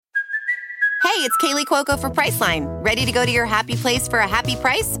Hey, it's Kaylee Cuoco for Priceline. Ready to go to your happy place for a happy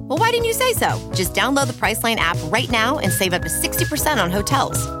price? Well, why didn't you say so? Just download the Priceline app right now and save up to 60% on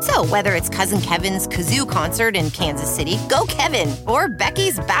hotels. So whether it's Cousin Kevin's Kazoo Concert in Kansas City, go Kevin, or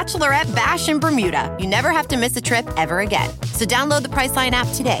Becky's Bachelorette Bash in Bermuda, you never have to miss a trip ever again. So download the Priceline app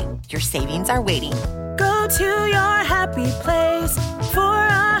today. Your savings are waiting. Go to your happy place for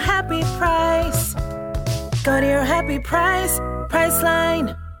a happy price. Go to your happy price,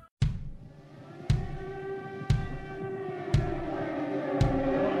 Priceline.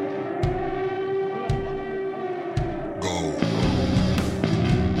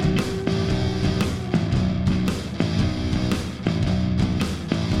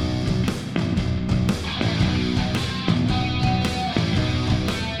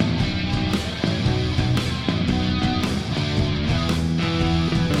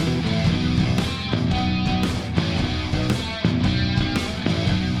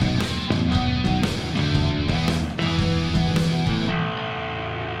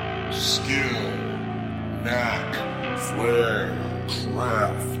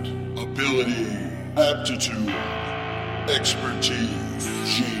 Aptitude, expertise,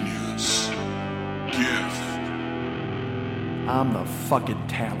 genius, gift. I'm the fucking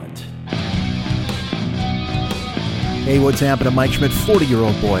talent. Hey, what's happening? Mike Schmidt,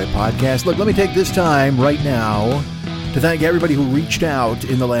 40-Year-Old Boy podcast. Look, let me take this time right now to thank everybody who reached out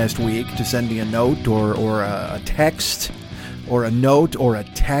in the last week to send me a note or a text or a note or a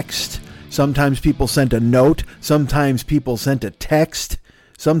text. Sometimes people sent a note. Sometimes people sent a text.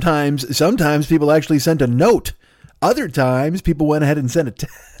 Sometimes people actually sent a note. Other times people went ahead and sent a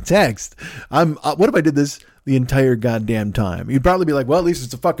text. What if I did this the entire goddamn time? You'd probably be like, well, at least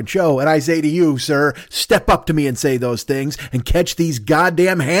it's a fucking show. And I say to you, sir, step up to me and say those things and catch these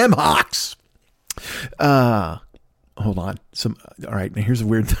goddamn ham hocks. Hold on. All right. Now here's a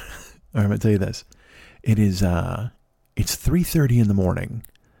weird. I'm going to tell you this. It's 3:30 in the morning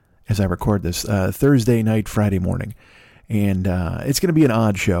as I record this, Thursday night, Friday morning. And it's going to be an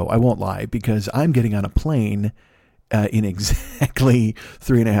odd show, I won't lie, because I'm getting on a plane in exactly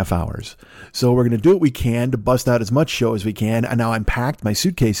 3.5 hours. So we're going to do what we can to bust out as much show as we can. And now I'm packed. My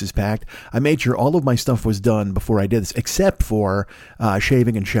suitcase is packed. I made sure all of my stuff was done before I did this, except for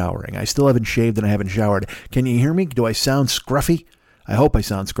shaving and showering. I still haven't shaved and I haven't showered. Can you hear me? Do I sound scruffy? I hope I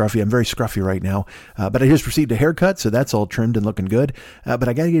sound scruffy. I'm very scruffy right now. But I just received a haircut, so that's all trimmed and looking good. But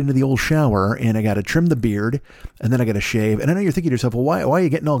I got to get into the old shower, and I got to trim the beard, and then I got to shave. And I know you're thinking to yourself, well, why are you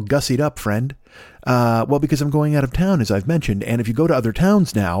getting all gussied up, friend? Well, because I'm going out of town, as I've mentioned. And if you go to other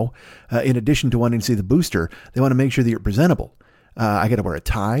towns now, in addition to wanting to see the booster, they want to make sure that you're presentable. I got to wear a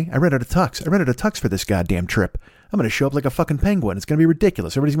tie. I rented a tux for this goddamn trip. I'm going to show up like a fucking penguin. It's going to be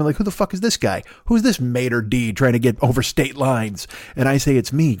ridiculous. Everybody's going to be like, who the fuck is this guy? Who's this Mater D trying to get over state lines? And I say,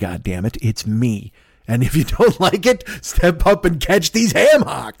 it's me, goddammit. It's me. And if you don't like it, step up and catch these ham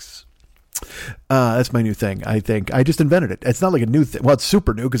hocks. That's my new thing, I think. I just invented it. It's not like a new thing. Well, it's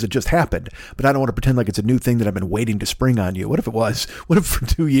super new because it just happened. But I don't want to pretend like it's a new thing that I've been waiting to spring on you. What if it was? What if for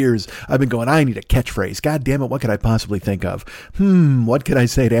 2 years I've been going, I need a catchphrase. God damn it, what could I possibly think of? What could I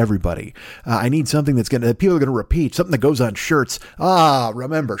say to everybody? I need something that people are going to repeat. Something that goes on shirts.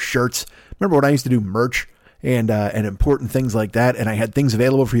 Remember shirts. Remember when I used to do merch? And important things like that. And I had things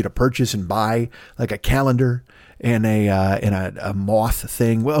available for you to purchase and buy, like a calendar and a moth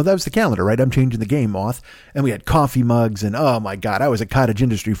thing. Well, that was the calendar, right? I'm changing the game, moth. And we had coffee mugs, and oh my God, I was a cottage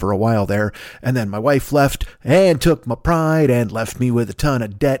industry for a while there. And then my wife left and took my pride and left me with a ton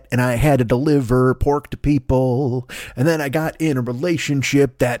of debt, and I had to deliver pork to people. And then I got in a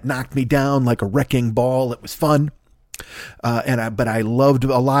relationship that knocked me down like a wrecking ball. It was fun. But I loved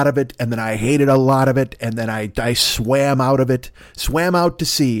a lot of it, and then I hated a lot of it, and then I swam out of it. Swam out to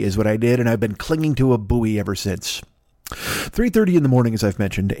sea is what I did, and I've been clinging to a buoy ever since. 3:30 in the morning, as I've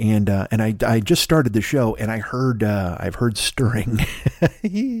mentioned, and I just started the show, and I've heard stirring.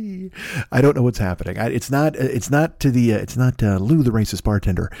 I don't know what's happening. It's not Lou the racist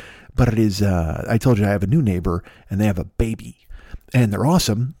bartender, but it is. I told you I have a new neighbor, and they have a baby. And they're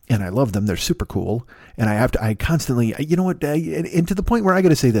awesome, and I love them. They're super cool, and I constantly, you know what, and to the point where I got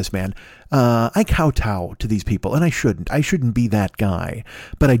to say this, man, I kowtow to these people, and I shouldn't be that guy,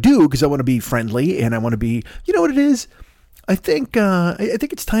 but I do because I want to be friendly, and I want to be, you know what it is? I think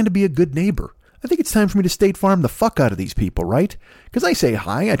it's time to be a good neighbor. I think it's time for me to State Farm the fuck out of these people, right? Because I say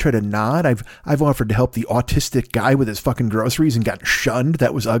hi, I try to nod. I've offered to help the autistic guy with his fucking groceries and got shunned.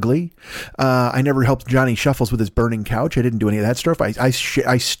 That was ugly. I never helped Johnny Shuffles with his burning couch. I didn't do any of that stuff. I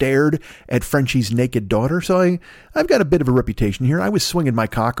stared at Frenchie's naked daughter. So I've got a bit of a reputation here. I was swinging my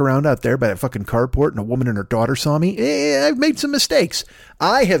cock around out there by that fucking carport, and a woman and her daughter saw me. I've made some mistakes.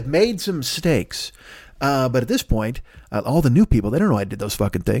 I have made some mistakes. But at this point, all the new people, they don't know I did those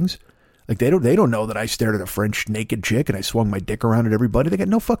fucking things. Like, they don't know that I stared at a French naked chick and I swung my dick around at everybody. They got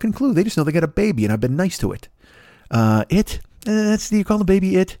no fucking clue. They just know they got a baby and I've been nice to it. Do you call the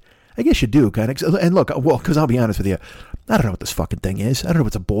baby it? I guess you do, kind of. And look, well, because I'll be honest with you, I don't know what this fucking thing is. I don't know if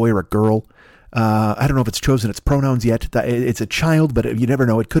it's a boy or a girl. I don't know if it's chosen its pronouns yet. It's a child, but you never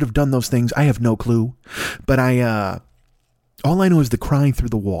know. It could have done those things. I have no clue. But all I know is the crying through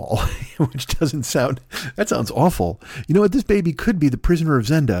the wall, which that sounds awful. You know what? This baby could be the prisoner of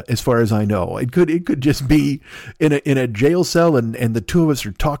Zenda, as far as I know. It could just be in a jail cell, and the two of us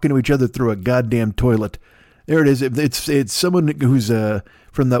are talking to each other through a goddamn toilet. There it is. It's someone who's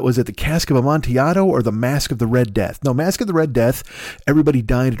from was it the Cask of Amontillado or the Mask of the Red Death? No, Mask of the Red Death. Everybody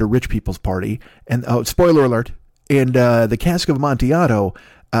died at a rich people's party, and spoiler alert. And the Cask of Amontillado.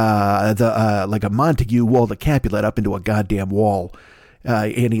 Like a Montague walled a Capulet up into a goddamn wall.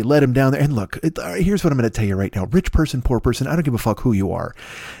 And he let him down there. And look, here's what I'm going to tell you right now. Rich person, poor person, I don't give a fuck who you are.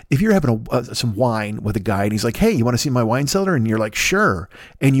 If you're having some wine with a guy and he's like, hey, you want to see my wine cellar? And you're like, sure.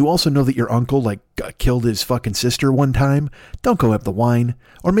 And you also know that your uncle killed his fucking sister one time. Don't go have the wine.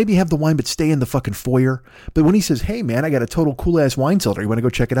 Or maybe have the wine but stay in the fucking foyer. But when he says, hey man, I got a total cool ass wine cellar. You want to go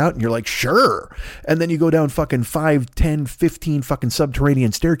check it out? And you're like, sure. And then you go down fucking 5, 10, 15 fucking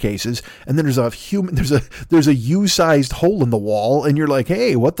subterranean staircases. And then there's a U-sized hole in the wall. And you're like,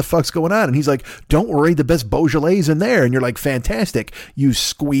 hey, what the fuck's going on? And he's like, don't worry, the best Beaujolais in there. And you're like, fantastic. You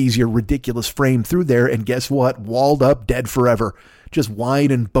squeeze your ridiculous frame through there, and guess what? Walled up, dead forever. Just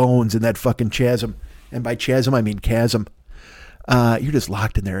wine and bones in that fucking chasm. And by chasm, I mean chasm. You're just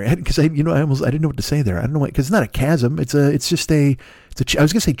locked in there. Because I didn't know what to say there. I don't know why, because it's not a chasm. I was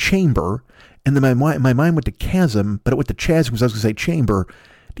gonna say chamber, and then my mind went to chasm, but it went to chasm because I was gonna say chamber.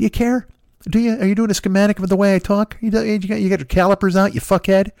 Do you care? Are you doing a schematic of the way I talk? You got your calipers out, you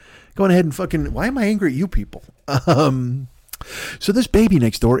fuckhead? Going ahead and fucking, why am I angry at you people? So this baby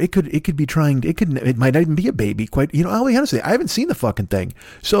next door, it might not even be a baby, quite, I'll be honest with you, I haven't seen the fucking thing.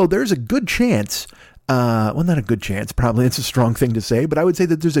 So there's a good chance, well, not a good chance, probably it's a strong thing to say, but I would say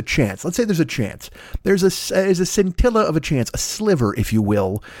that there's a chance. Let's say there's a chance. There's a scintilla of a chance, a sliver, if you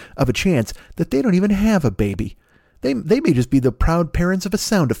will, of a chance that they don't even have a baby. They may just be the proud parents of a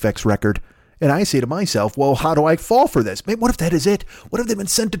sound effects record. And I say to myself, well, how do I fall for this? What if that is it? What if they've been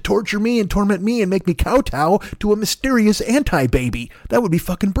sent to torture me and torment me and make me kowtow to a mysterious anti-baby? That would be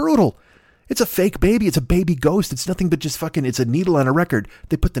fucking brutal. It's a fake baby. It's a baby ghost. It's nothing but just fucking, it's a needle on a record.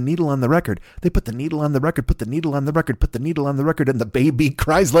 They put the needle on the record. They put the needle on the record, put the needle on the record, put the needle on the record, and the baby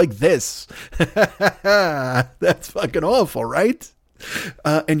cries like this. That's fucking awful, right?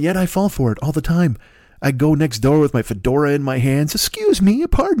 And yet I fall for it all the time. I go next door with my fedora in my hands. Excuse me,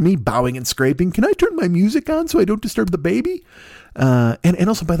 pardon me, bowing and scraping. Can I turn my music on so I don't disturb the baby? And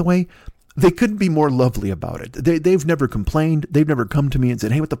also, by the way, they couldn't be more lovely about it. They've never complained. They've never come to me and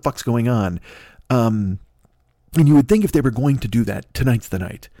said, hey, what the fuck's going on? And you would think if they were going to do that, tonight's the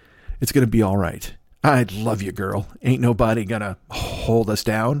night. It's going to be all right. I love you, girl. Ain't nobody gonna hold us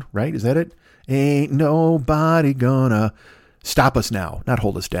down, right? Is that it? Ain't nobody gonna stop us now, not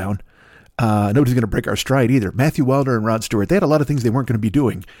hold us down. Nobody's going to break our stride either. Matthew Wilder and Rod Stewart, they had a lot of things they weren't going to be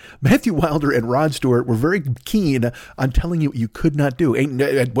doing. Matthew Wilder and Rod Stewart were very keen on telling you what you could not do.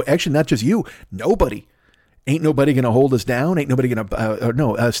 Actually, not just you, nobody. Ain't nobody going to hold us down. Ain't nobody going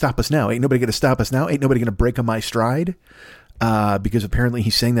to, stop us now. Ain't nobody going to stop us now. Ain't nobody going to break on my stride. Because apparently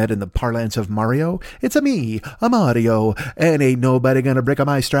he's saying that in the parlance of Mario. It's a me, a Mario, and ain't nobody going to break on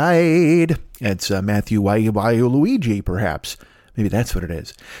my stride. It's Matthew Luigi, perhaps. Maybe that's what it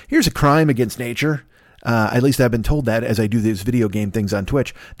is. Here's a crime against nature. At least I've been told that as I do these video game things on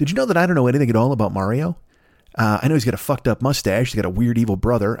Twitch. Did you know that I don't know anything at all about Mario? I know he's got a fucked up mustache. He's got a weird evil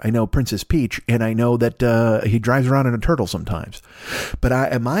brother. I know Princess Peach, and I know that he drives around in a turtle sometimes.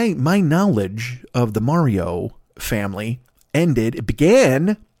 But my knowledge of the Mario family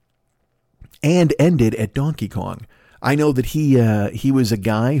began and ended at Donkey Kong. I know that he was a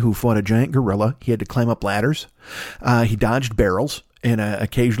guy who fought a giant gorilla. He had to climb up ladders. He dodged barrels, and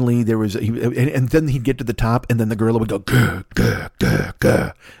occasionally there was, and then he'd get to the top, and then the gorilla would go gah, gah, gah,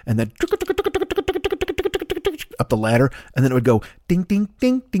 gah, and then up the ladder, and then it would go ding, ding,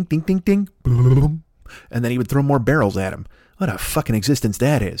 ding, ding, ding, ding, ding, boom, and then he would throw more barrels at him. What a fucking existence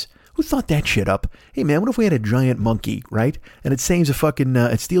that is. Who thought that shit up? Hey man, what if we had a giant monkey, right? And it saves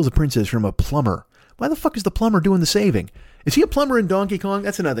it steals a princess from a plumber. Why the fuck is the plumber doing the saving? Is he a plumber in Donkey Kong?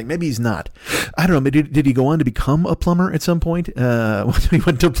 That's another thing. Maybe he's not. I don't know. Did he go on to become a plumber at some point? He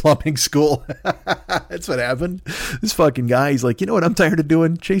went to plumbing school. That's what happened. This fucking guy, he's like, you know what I'm tired of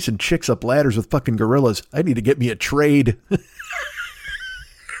doing? Chasing chicks up ladders with fucking gorillas. I need to get me a trade.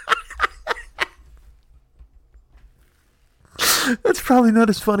 That's probably not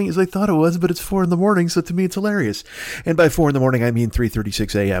as funny as I thought it was, but it's 4 a.m, so to me it's hilarious. And by 4 a.m, I mean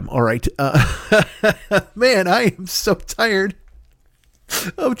 3:36 a.m. All right. Man, I am so tired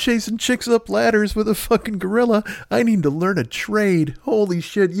of chasing chicks up ladders with a fucking gorilla. I need to learn a trade. Holy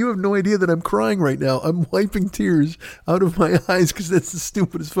shit. You have no idea that I'm crying right now. I'm wiping tears out of my eyes because that's the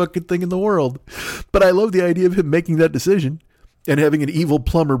stupidest fucking thing in the world. But I love the idea of him making that decision. And having an evil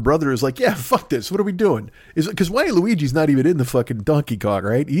plumber brother is like, yeah, fuck this. What are we doing? Is because Luigi's not even in the fucking Donkey Kong,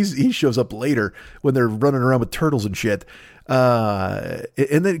 right? He shows up later when they're running around with turtles and shit. And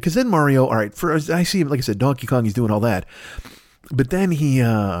then because then Mario, all right, I see him, like I said, Donkey Kong, he's doing all that, but then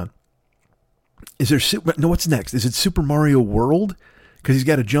what's next? Is it Super Mario World? Because he's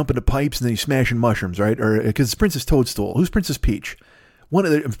got to jump into pipes and then he's smashing mushrooms, right? Or because it's Princess Toadstool. Who's Princess Peach?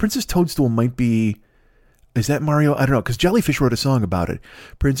 Princess Toadstool might be. Is that Mario? I don't know, because Jellyfish wrote a song about it.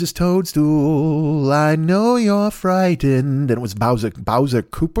 Princess Toadstool, I know you're frightened. And it was Bowser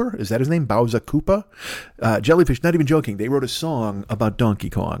Cooper? Is that his name? Bowser Koopa? Jellyfish, not even joking. They wrote a song about Donkey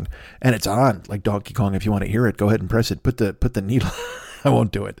Kong. And it's on, like Donkey Kong. If you want to hear it, go ahead and press it. Put the needle. I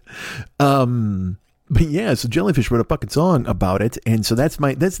won't do it. But yeah, so Jellyfish wrote a fucking song about it. And so that's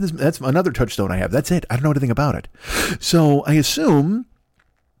another touchstone I have. That's it. I don't know anything about it. So I assume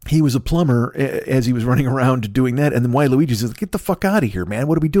he was a plumber as he was running around doing that. And then Waluigi says, get the fuck out of here, man.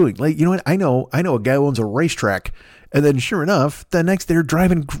 What are we doing? Like, you know what? I know a guy who owns a racetrack. And then sure enough, the next they're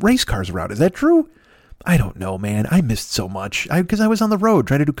driving race cars around. Is that true? I don't know, man. I missed so much. Because I was on the road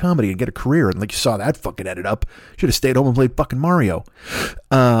trying to do comedy and get a career. And like you saw that fucking ended up. Should have stayed home and played fucking Mario.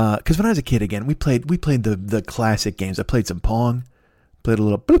 Because when I was a kid, again, we played the classic games. I played some Pong. Played a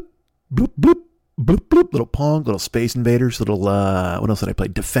little bloop, bloop, bloop. Bloop, bloop, little Pong, little Space Invaders, little, what else did I play?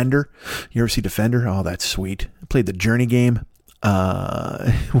 Defender. You ever see Defender? Oh, that's sweet. I played the Journey game,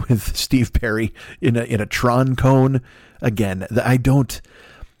 with Steve Perry in a Tron cone. Again,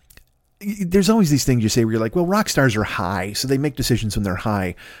 there's always these things you say where you're like, well, rock stars are high, so they make decisions when they're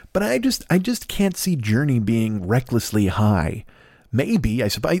high. But I just can't see Journey being recklessly high. Maybe, I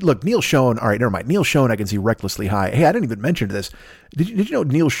suppose. Look, Neil Schon. All right, never mind. Neil Schon, I can see recklessly high. Hey, I didn't even mention this. Did you know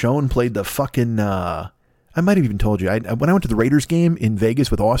Neil Schon played the fucking? I might have even told you. When I went to the Raiders game in Vegas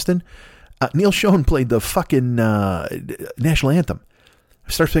with Austin, Neil Schon played the fucking national anthem,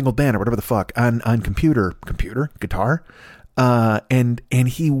 Star Spangled Banner, whatever the fuck, on guitar. And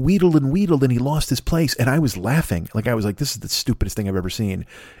he wheedled and he lost his place, and I was laughing. I was like, this is the stupidest thing I've ever seen.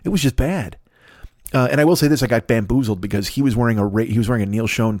 It was just bad. And I will say this, I got bamboozled because he was wearing a Neil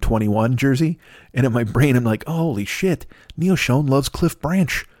Schon 21 jersey. And in my brain, I'm like, holy shit, Neil Schon loves Cliff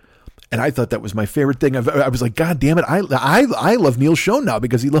Branch. And I thought that was my favorite thing. I was like, God damn it. I love Neil Schon now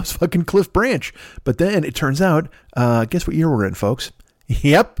because he loves fucking Cliff Branch. But then it turns out, guess what year we're in, folks?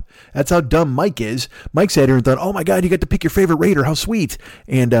 Yep. That's how dumb Mike is. Mike sat here and thought, oh my God, you got to pick your favorite Raider. How sweet.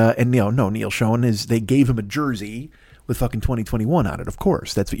 And no, Neil Schon they gave him a jersey with fucking 2021 on it. Of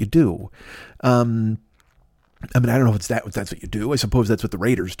course, that's what you do. I mean, I don't know if that's what you do. I suppose that's what the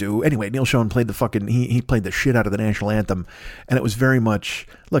Raiders do. Anyway, Neil Schon played he played the shit out of the national anthem, and it was very much,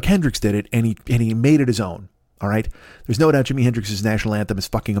 look, Hendrix did it, and he made it his own. All right, there's no doubt Jimi Hendrix's national anthem is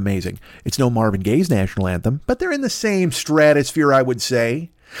fucking amazing. It's no Marvin Gaye's national anthem, but they're in the same stratosphere, I would say.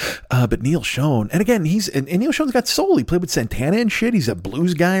 But Neil Schon, and again, and Neil Schon's got soul. He played with Santana and shit. He's a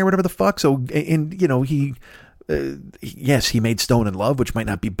blues guy or whatever the fuck. So, and you know, yes, he made Stone in Love, which might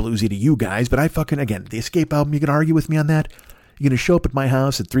not be bluesy to you guys, but again, the Escape album, you can argue with me on that? You're going to show up at my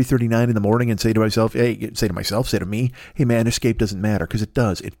house at 3:39 in the morning and say to me, hey man, Escape doesn't matter, because it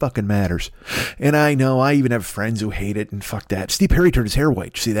does. It fucking matters. And I know, I even have friends who hate it, and fuck that. Steve Perry turned his hair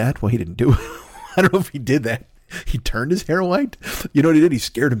white. You see that? Well, he didn't do it. I don't know if he did that. He turned his hair white. You know what he did? He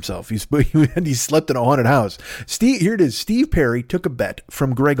scared himself. He slept in a haunted house. Here it is. Steve Perry took a bet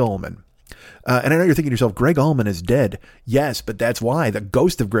from Greg Allman. And I know you're thinking to yourself, Greg Allman is dead. Yes, but that's why the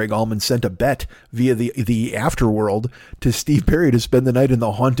ghost of Greg Allman sent a bet via the afterworld to Steve Perry to spend the night in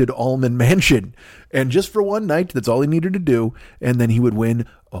the haunted Allman mansion. And just for one night, that's all he needed to do. And then he would win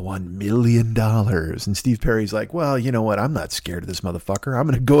 $1 million. And Steve Perry's like, well, you know what? I'm not scared of this motherfucker. I'm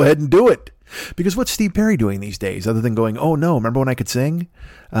going to go ahead and do it. Because what's Steve Perry doing these days other than going, oh no, remember when I could sing?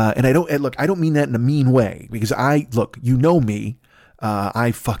 And I don't mean that in a mean way, because you know me.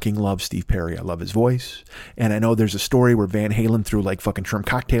 I fucking love Steve Perry. I love his voice. And I know there's a story where Van Halen threw like fucking shrimp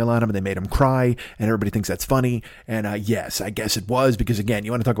cocktail on him and they made him cry, and everybody thinks that's funny. And yes, I guess it was, because again,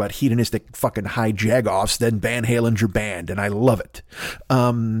 you want to talk about hedonistic fucking high jag-offs, then Van Halen's your band, and I love it.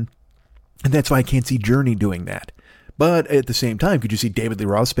 And that's why I can't see Journey doing that. But at the same time, could you see David Lee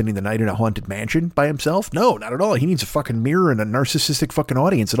Roth spending the night in a haunted mansion by himself? No, not at all. He needs a fucking mirror and a narcissistic fucking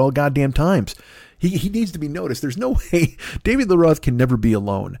audience at all goddamn times. He needs to be noticed. There's no way David Lee Roth can never be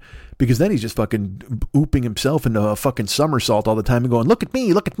alone, because then he's just fucking ooping himself into a fucking somersault all the time and going, look at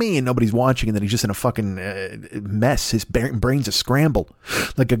me, and nobody's watching, and then he's just in a fucking mess. His brain's a scramble,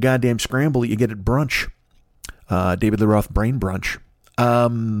 like a goddamn scramble that you get at brunch. David Lee Roth brain brunch.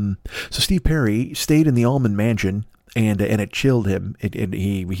 So Steve Perry stayed in the Allman Mansion, and it chilled him.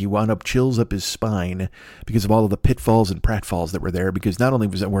 He wound up chills up his spine because of all of the pitfalls and pratfalls that were there. Because not only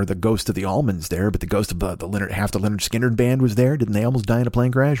were the ghost of the Allmans there, but the ghost of the Leonard Skinner band was there. Didn't they almost die in a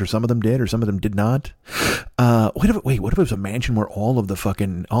plane crash? Or some of them did, or some of them did not. What if it was a mansion where all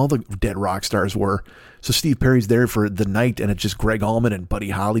the dead rock stars were? So Steve Perry's there for the night, and it's just Greg Allman and Buddy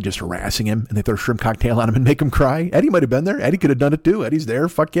Holly just harassing him, and they throw shrimp cocktail on him and make him cry. Eddie might have been there. Eddie could have done it too. Eddie's there.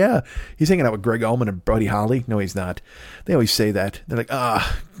 Fuck yeah. He's hanging out with Greg Allman and Buddy Holly. No, he's not. They always say that. They're like,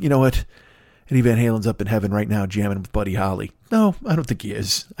 you know what? Eddie Van Halen's up in heaven right now jamming with Buddy Holly. No, I don't think he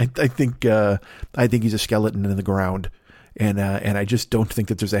is. I think he's a skeleton in the ground. And I just don't think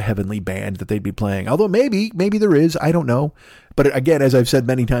that there's a heavenly band that they'd be playing. Although maybe there is. I don't know. But again, as I've said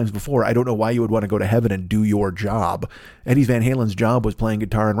many times before, I don't know why you would want to go to heaven and do your job. Eddie Van Halen's job was playing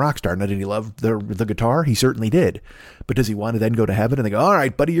guitar in Rockstar. Now, did he love the guitar? He certainly did. But does he want to then go to heaven? And they go, all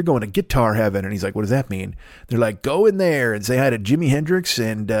right, buddy, you're going to guitar heaven. And he's like, what does that mean? They're like, go in there and say hi to Jimi Hendrix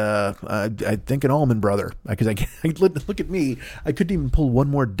and I think an Allman Brother. Because I look at me, I couldn't even pull one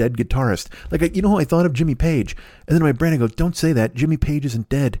more dead guitarist. Like, you know, I thought of Jimmy Page. And then in my brain I go, don't say that. Jimmy Page isn't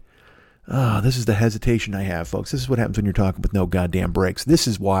dead. This is the hesitation I have, folks. This is what happens when you're talking with no goddamn breaks. This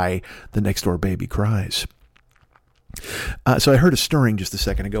is why the next door baby cries. So I heard a stirring just a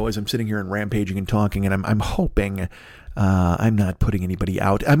second ago as I'm sitting here and rampaging and talking, and I'm hoping I'm not putting anybody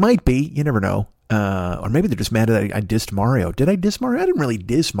out. I might be. You never know. Or maybe they're just mad that I dissed Mario. Did I diss Mario? I didn't really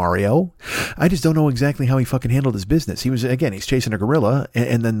diss Mario. I just don't know exactly how he fucking handled his business. He's chasing a gorilla,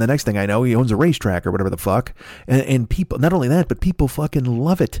 and then the next thing I know, he owns a racetrack or whatever the fuck. And people, not only that, but people fucking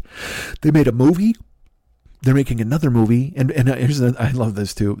love it. They made a movie. They're making another movie, and I love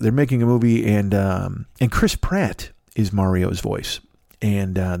this too. They're making a movie, and Chris Pratt is Mario's voice.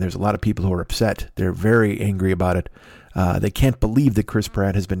 And there's a lot of people who are upset. They're very angry about it. They can't believe that Chris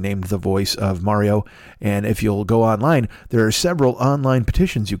Pratt has been named the voice of Mario. And if you'll go online, there are several online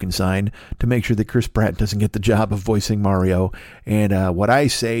petitions you can sign to make sure that Chris Pratt doesn't get the job of voicing Mario. And what I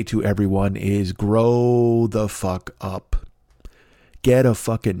say to everyone is grow the fuck up. Get a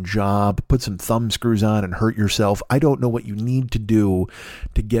fucking job, put some thumb screws on and hurt yourself. I don't know what you need to do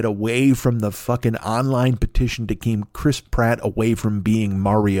to get away from the fucking online petition to keep Chris Pratt away from being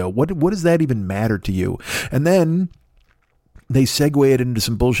Mario. What does that even matter to you? And then they segue it into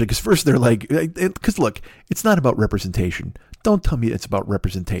some bullshit, because first they're like, because look, it's not about representation. Don't tell me it's about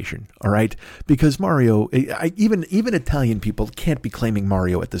representation, all right? Because Mario, even Italian people can't be claiming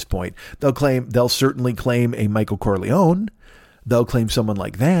Mario at this point. They'll certainly claim a Michael Corleone. They'll claim someone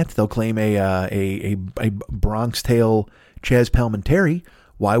like that. They'll claim a Bronx Tale Chaz Palminteri.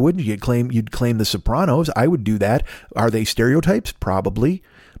 Why wouldn't you? You'd claim the Sopranos. I would do that. Are they stereotypes? Probably.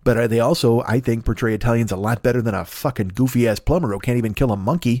 But they also, I think, portray Italians a lot better than a fucking goofy-ass plumber who can't even kill a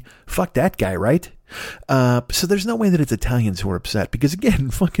monkey. Fuck that guy, right? So there's no way that it's Italians who are upset. Because again,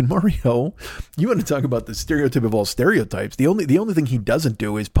 fucking Mario, you want to talk about the stereotype of all stereotypes. The only thing he doesn't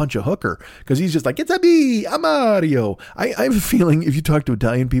do is punch a hooker. Because he's just like, it's a me, I'm Mario. I have a feeling if you talk to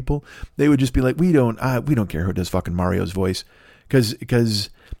Italian people, they would just be like, we don't care who does fucking Mario's voice. Because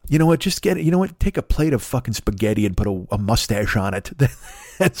you know what, take a plate of fucking spaghetti and put a mustache on it.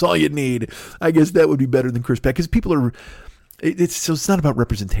 That's all you need. I guess that would be better than Chris Pratt, because people are, it's not about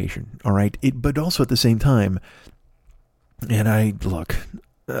representation, all right? But also at the same time, and I'm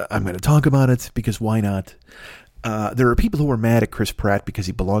going to talk about it because why not? There are people who are mad at Chris Pratt because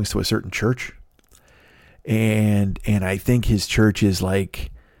he belongs to a certain church. And I think his church is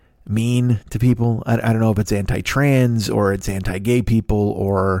like mean to people. I don't know if it's anti-trans or it's anti-gay people,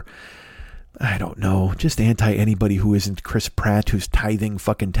 or I don't know, just anti-anybody who isn't Chris Pratt, who's tithing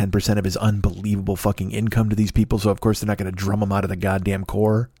fucking 10% of his unbelievable fucking income to these people. So of course they're not going to drum him out of the goddamn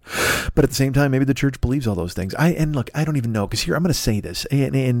core. But at the same time, maybe the church believes all those things. And look, I don't even know, because here I'm going to say this,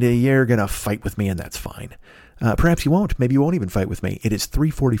 and you're going to fight with me, and that's fine. Perhaps you won't. Maybe you won't even fight with me. It is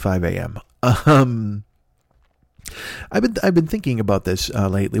 3:45 a.m. I've been thinking about this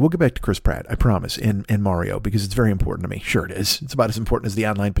lately. We'll get back to Chris Pratt, I promise, and Mario, because it's very important to me. Sure it is. It's about as important as the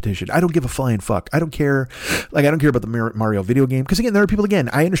online petition. I don't give a flying fuck. I don't care. Like, I don't care about the Mario video game. Because, again, there are people, again,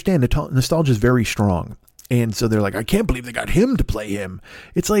 I understand nostalgia is very strong. And so they're like, I can't believe they got him to play him.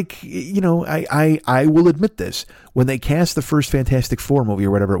 It's like, you know, I will admit this. When they cast the first Fantastic Four movie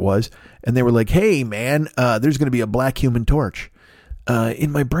or whatever it was, and they were like, hey, man, there's going to be a black Human Torch.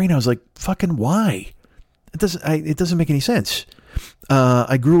 In my brain, I was like, fucking why? It doesn't make any sense.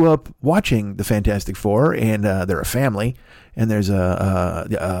 I grew up watching the Fantastic Four, and they're a family, and there's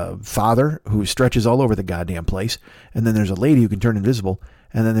a father who stretches all over the goddamn place, and then there's a lady who can turn invisible,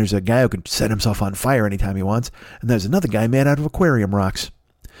 and then there's a guy who can set himself on fire anytime he wants, and there's another guy made out of aquarium rocks.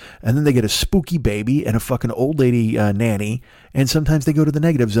 And then they get a spooky baby and a fucking old lady nanny, and sometimes they go to the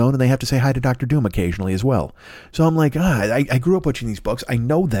negative zone and they have to say hi to Dr. Doom occasionally as well. So I'm like, I grew up watching these books. I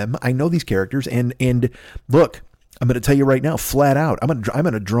know them. I know these characters. And look, I'm going to tell you right now, flat out, I'm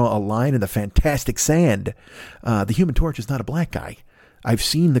going to draw a line in the fantastic sand. The Human Torch is not a black guy. I've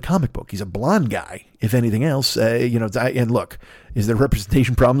seen the comic book. He's a blonde guy, if anything else. And look, is there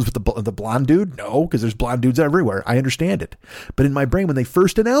representation problems with the blonde dude? No, because there's blonde dudes everywhere. I understand it. But in my brain, when they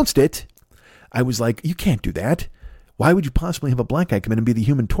first announced it, I was like, you can't do that. Why would you possibly have a black guy come in and be the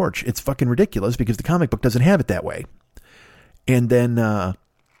Human Torch? It's fucking ridiculous because the comic book doesn't have it that way. And then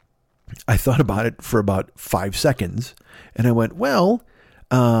I thought about it for about 5 seconds, and I went, well,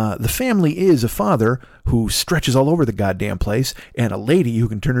 the family is a father who stretches all over the goddamn place, and a lady who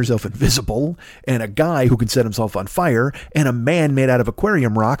can turn herself invisible, and a guy who can set himself on fire, and a man made out of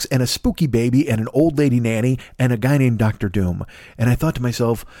aquarium rocks, and a spooky baby, and an old lady nanny, and a guy named Dr. Doom. And I thought to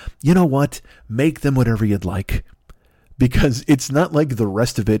myself, you know what? Make them whatever you'd like. Because it's not like the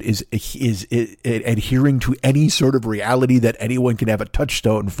rest of it is adhering to any sort of reality that anyone can have a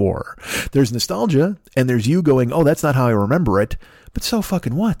touchstone for. There's nostalgia, and there's you going, oh, that's not how I remember it. But so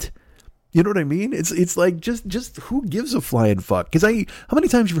fucking what? You know what I mean? It's like, just who gives a flying fuck? Because how many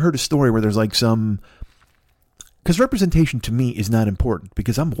times have you heard a story where there's like some... Because representation to me is not important,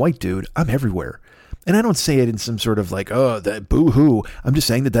 because I'm a white dude. I'm everywhere. And I don't say it in some sort of like, oh, that boo-hoo. I'm just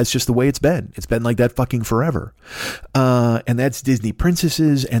saying that that's just the way it's been. It's been like that fucking forever. And that's Disney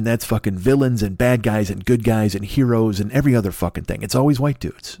princesses, and that's fucking villains and bad guys and good guys and heroes and every other fucking thing. It's always white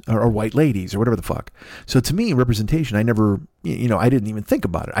dudes or white ladies or whatever the fuck. So to me, representation, I never, I didn't even think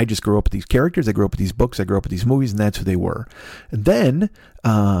about it. I just grew up with these characters. I grew up with these books. I grew up with these movies, and that's who they were. And then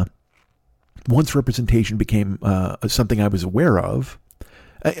once representation became something I was aware of,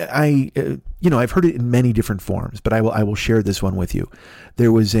 I've heard it in many different forms, but I will share this one with you.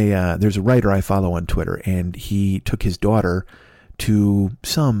 There's a writer I follow on Twitter, and he took his daughter to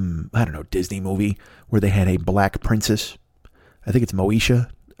some, Disney movie where they had a black princess. I think it's Moesha.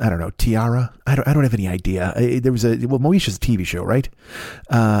 I don't know, Tiara. I don't have any idea. Moesha's a TV show, right?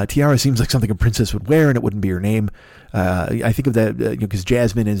 Tiara seems like something a princess would wear, and it wouldn't be her name. I think of that because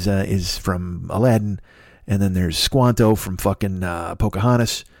Jasmine is from Aladdin. And then there's Squanto from fucking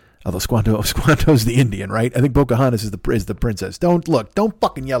Pocahontas. Although Squanto's the Indian, right? I think Pocahontas is the princess. Don't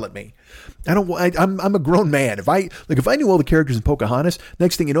fucking yell at me. I'm a grown man. If I knew all the characters in Pocahontas,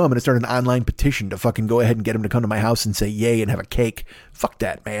 next thing you know, I'm going to start an online petition to fucking go ahead and get him to come to my house and say yay and have a cake. Fuck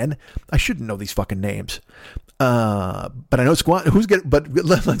that, man. I shouldn't know these fucking names. But I know Squanto. But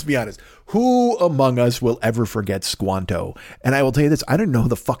let's be honest. Who among us will ever forget Squanto? And I will tell you this: I don't know who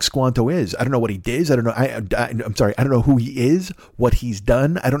the fuck Squanto is. I don't know what he did. I don't know. I'm sorry. I don't know who he is, what he's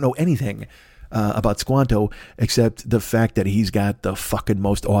done. I don't know anything about Squanto except the fact that he's got the fucking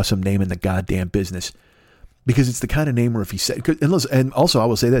most awesome name in the goddamn business. Because it's the kind of name where if he said, and also I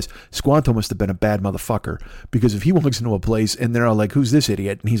will say this, Squanto must have been a bad motherfucker, because if he walks into a place and they're all like, who's this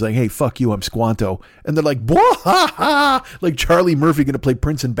idiot? And he's like, hey, fuck you, I'm Squanto. And they're like, ha, like Charlie Murphy going to play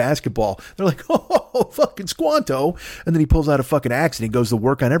Prince in basketball. They're like, oh, fucking Squanto. And then he pulls out a fucking axe and he goes to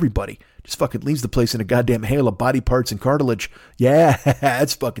work on everybody. Just fucking leaves the place in a goddamn hail of body parts and cartilage. Yeah,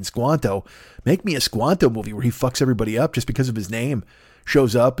 that's fucking Squanto. Make me a Squanto movie where he fucks everybody up just because of his name.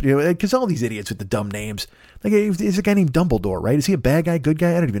 Shows up, because all these idiots with the dumb names. Like, there's a guy named Dumbledore, right? Is he a bad guy, good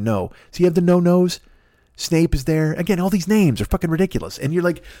guy? I don't even know. Does he have the no-nose? Snape is there. Again, all these names are fucking ridiculous. And you're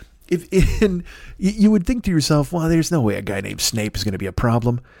like, you would think to yourself, well, there's no way a guy named Snape is going to be a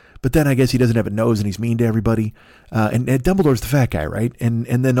problem. But then I guess he doesn't have a nose and he's mean to everybody. And Dumbledore's the fat guy, right? And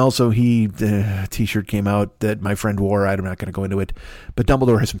then also the t-shirt came out that my friend wore. I'm not going to go into it. But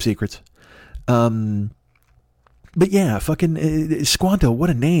Dumbledore has some secrets. But yeah, fucking Squanto, what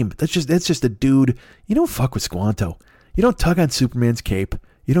a name. That's just a dude. You don't fuck with Squanto. You don't tug on Superman's cape.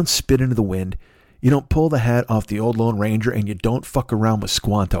 You don't spit into the wind. You don't pull the hat off the old Lone Ranger, and you don't fuck around with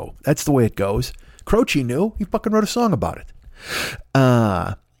Squanto. That's the way it goes. Croce knew. He fucking wrote a song about it.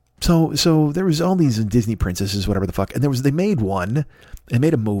 So there was all these Disney princesses, whatever the fuck, and they made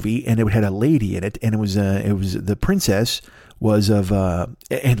a movie, and it had a lady in it, and it was the princess was of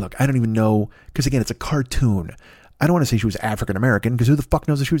and look, I don't even know, because again, it's a cartoon. I don't want to say she was African American, because who the fuck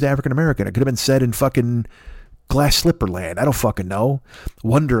knows if she was African American? It could have been said in fucking Glass Slipper Land. I don't fucking know.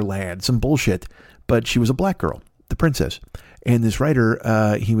 Wonderland, some bullshit. But she was a black girl, the princess. And this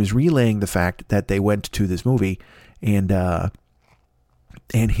writer, he was relaying the fact that they went to this movie, and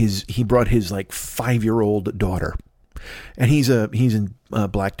he brought his like 5-year-old daughter, and he's a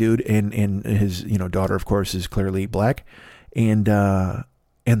black dude, and his daughter, of course, is clearly black, and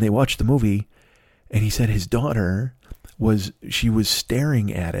they watched the movie, and he said his daughter was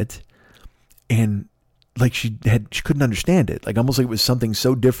staring at it, and like she couldn't understand it, like almost like it was something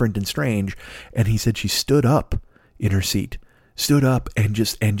so different and strange, and he said she stood up in her seat, and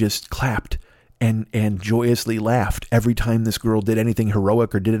just clapped and joyously laughed every time this girl did anything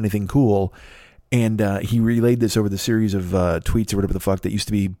heroic or did anything cool. And he relayed this over the series of tweets or whatever the fuck that used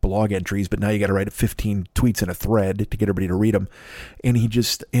to be blog entries, but now you got to write 15 tweets in a thread to get everybody to read them. And he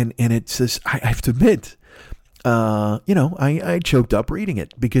just, and it says, I have to admit, I choked up reading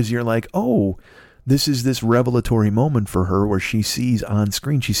it, because you're like, oh, this is this revelatory moment for her where she sees on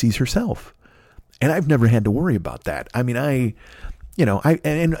screen, she sees herself. And I've never had to worry about that. I mean, and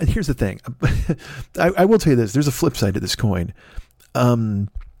here's the thing. I will tell you this. There's a flip side to this coin.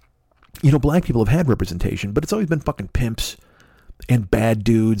 Black people have had representation, but it's always been fucking pimps and bad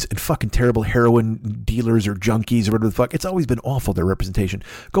dudes and fucking terrible heroin dealers or junkies or whatever the fuck. It's always been awful, their representation.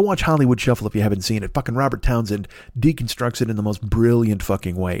 Go watch Hollywood Shuffle if you haven't seen it. Fucking Robert Townsend deconstructs it in the most brilliant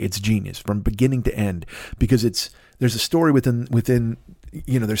fucking way. It's genius from beginning to end, because there's a story within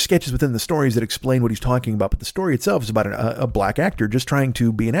there's sketches within the stories that explain what he's talking about, but the story itself is about a black actor just trying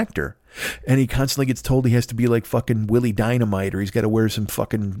to be an actor. And he constantly gets told he has to be like fucking Willie Dynamite, or he's got to wear some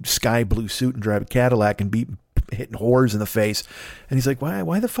fucking sky blue suit and drive a Cadillac and be hitting whores in the face. And he's like,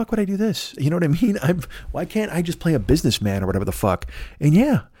 why the fuck would I do this? You know what I mean? Why can't I just play a businessman or whatever the fuck? And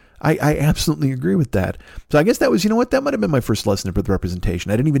yeah, I absolutely agree with that. So I guess that was, that might have been my first lesson with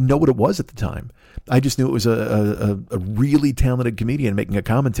representation. I didn't even know what it was at the time. I just knew it was a really talented comedian making a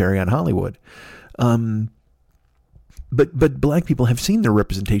commentary on Hollywood. But black people have seen their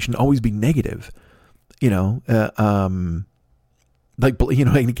representation always be negative, and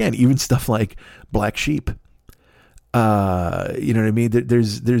again, even stuff like Black Sheep, you know what I mean?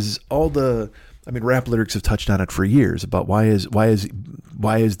 There's all rap lyrics have touched on it for years about why is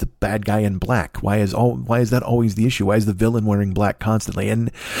the bad guy in black? Why is that always the issue? Why is the villain wearing black constantly?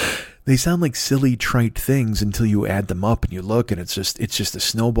 And they sound like silly, trite things until you add them up and you look, and it's just a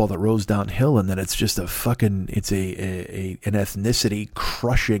snowball that rolls downhill, and then it's just an ethnicity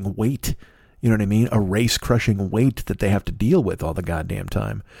crushing weight. You know what I mean? A race crushing weight that they have to deal with all the goddamn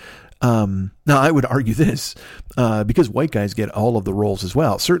time. Now I would argue this, because white guys get all of the roles as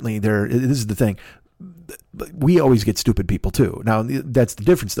well. Certainly this is the thing. We always get stupid people too. Now that's the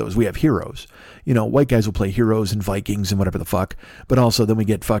difference though, is we have heroes. White guys will play heroes and Vikings and whatever the fuck, but also then we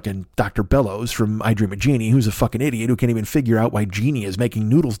get fucking Dr. Bellows from I Dream of Jeannie, who's a fucking idiot who can't even figure out why Jeannie is making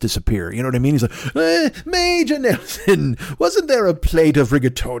noodles disappear. You know what I mean? He's like, Major Nelson, wasn't there a plate of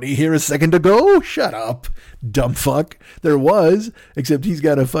rigatoni here a second ago? Shut up, dumb fuck. There was, except he's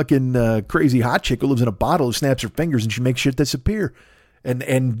got a fucking crazy hot chick who lives in a bottle who snaps her fingers and she makes shit disappear.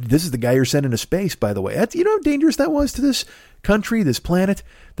 And this is the guy you're sending to space, by the way. That's, how dangerous that was to this country, this planet,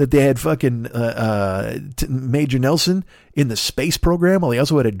 that they had fucking Major Nelson in the space program while he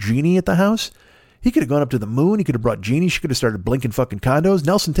also had a genie at the house. He could have gone up to the moon. He could have brought Jeannie. She could have started blinking fucking condos.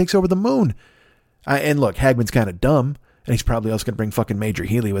 Nelson takes over the moon. And look, Hagman's kind of dumb. And he's probably also going to bring fucking Major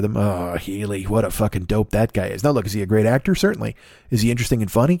Healy with him. Oh, Healy, what a fucking dope that guy is. Now, look, is he a great actor? Certainly. Is he interesting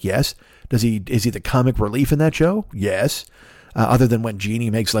and funny? Yes. Is he the comic relief in that show? Yes. Other than when Jeannie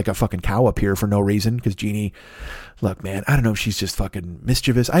makes like a fucking cow appear for no reason, because Jeannie, look, man, I don't know if she's just fucking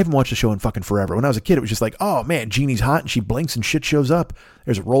mischievous. I haven't watched the show in fucking forever. When I was a kid, it was just like, oh man, Jeannie's hot and she blinks and shit shows up.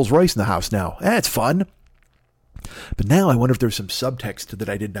 There's a Rolls Royce in the house now. That's fun. But now I wonder if there's some subtext that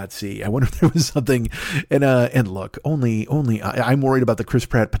I did not see. I wonder if there was something. And look, only I'm worried about the Chris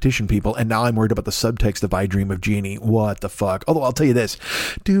Pratt petition people, and now I'm worried about the subtext of I Dream of Jeannie. What the fuck? Although I'll tell you this,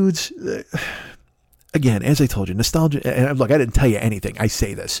 dudes. Again, as I told you, nostalgia, and look, I didn't tell you anything. I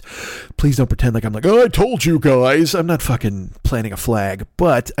say this. Please don't pretend like I'm like, oh, I told you guys. I'm not fucking planting a flag.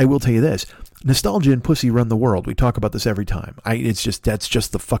 But I will tell you this. Nostalgia and pussy run the world. We talk about this every time. That's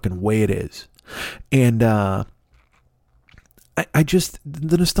just the fucking way it is. And the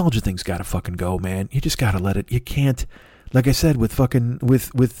nostalgia thing's got to fucking go, man. You just got to let it. You can't. Like I said,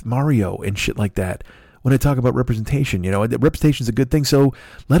 with Mario and shit like that. When I talk about representation, representation's a good thing. So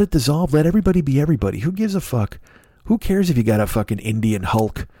let it dissolve. Let everybody be everybody. Who gives a fuck? Who cares if you got a fucking Indian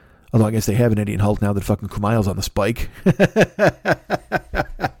Hulk? Although I guess they have an Indian Hulk now that fucking Kumail's on the spike.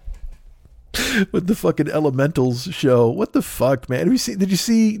 With the fucking Elementals show. What the fuck, man? Did you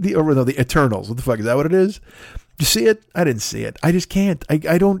see the Eternals? What the fuck? Is that what it is? Did you see it? I didn't see it. I just can't.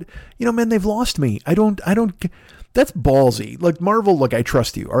 I don't, man, they've lost me. I don't, that's ballsy. Like Marvel, look, I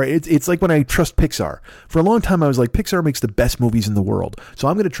trust you. All right. It's like when I trust Pixar. For a long time, I was like, Pixar makes the best movies in the world. So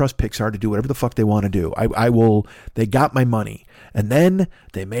I'm going to trust Pixar to do whatever the fuck they want to do. I will, they got my money. And then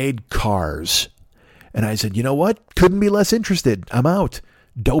they made Cars. And I said, you know what? Couldn't be less interested. I'm out.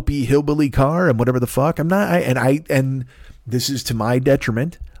 Dopey hillbilly car and whatever the fuck. I'm not, and this is to my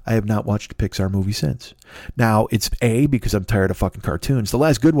detriment. I have not watched a Pixar movie since. Now, it's because I'm tired of fucking cartoons. The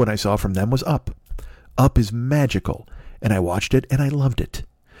last good one I saw from them was Up. Up is magical. And I watched it and I loved it.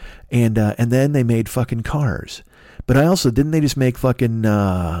 And then they made fucking Cars. But I also, didn't they just make fucking,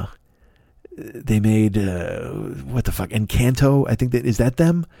 they made, what the fuck, Encanto? I think is that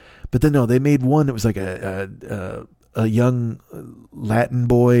them? But then no, they made one that was like a young Latin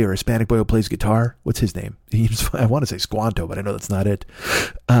boy or Hispanic boy who plays guitar. What's his name? I want to say Squanto, but I know that's not it.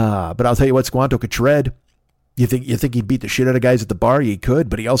 But I'll tell you what, Squanto could shred. You think he'd beat the shit out of guys at the bar? He could,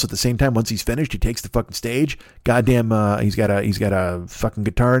 but he also at the same time, once he's finished, he takes the fucking stage. Goddamn, he's got a fucking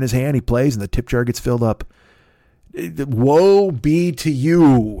guitar in his hand. He plays, and the tip jar gets filled up. Woe be to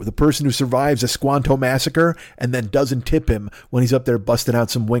you, the person who survives a Squanto massacre and then doesn't tip him when he's up there busting out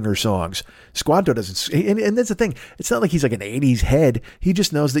some Winger songs. Squanto doesn't, and that's the thing. It's not like he's like an 80s head. He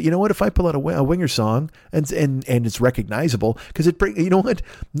just knows that, you know what, if I pull out a Winger song and it's recognizable, because you know what,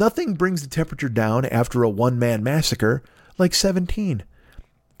 nothing brings the temperature down after a one-man massacre like 17.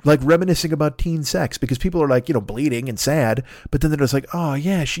 Like reminiscing about teen sex, because people are like, bleeding and sad, but then they're just like, oh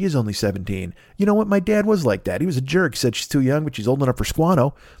yeah, she is only 17. You know what? My dad was like that. He was a jerk. He said she's too young, but she's old enough for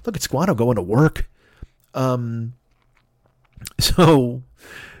Squanto. Look at Squanto going to work. So,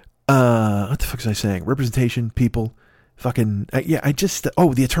 what the fuck was I saying? Representation, people, fucking,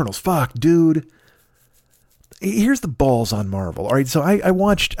 the Eternals. Fuck, dude. Here's the balls on Marvel. All right, so I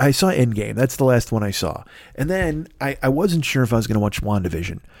saw Endgame. That's the last one I saw. And then I wasn't sure if I was going to watch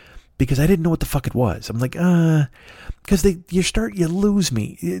WandaVision because I didn't know what the fuck it was. I'm like, because you lose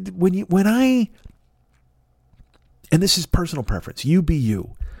me. And this is personal preference. You be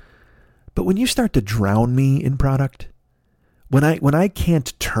you. But when you start to drown me in product, when I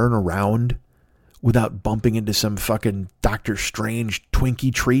can't turn around without bumping into some fucking Doctor Strange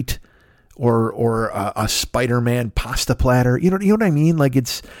Twinkie treat, or a Spider-Man pasta platter. You know what I mean? Like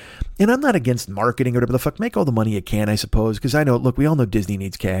and I'm not against marketing or whatever the fuck. Make all the money you can, I suppose. Because I know, look, we all know Disney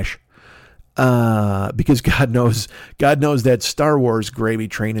needs cash. Because God knows that Star Wars gravy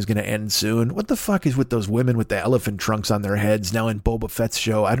train is going to end soon. What the fuck is with those women with the elephant trunks on their heads now in Boba Fett's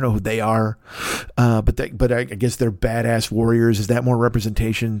show? I don't know who they are. But I guess they're badass warriors. Is that more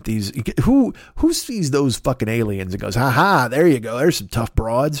representation? Who sees those fucking aliens and goes, haha, there you go. There's some tough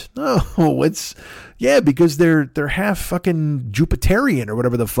broads. No, because they're half fucking Jupiterian or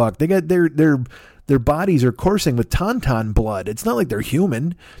whatever the fuck. They got their bodies are coursing with tauntaun blood. It's not like they're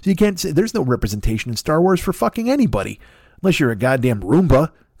human. So you can't say there's no representation in Star Wars for fucking anybody. Unless you're a goddamn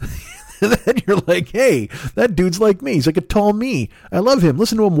Roomba. Then you're like, hey, that dude's like me. He's like a tall me. I love him.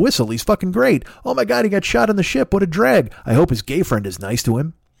 Listen to him whistle. He's fucking great. Oh my God, he got shot on the ship. What a drag. I hope his gay friend is nice to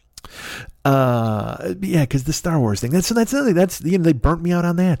him. Because the Star Wars thing. That's they burnt me out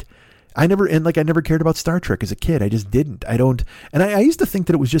on that. I never cared about Star Trek as a kid. I just didn't. I don't. And I used to think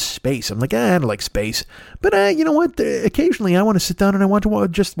that it was just space. I'm like, I don't like space. But you know what? Occasionally I want to sit down and I want to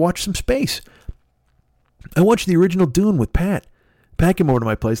just watch some space. I watched the original Dune with Pat. Pat came over to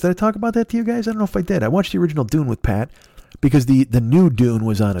my place. Did I talk about that to you guys? I don't know if I did. I watched the original Dune with Pat because the new Dune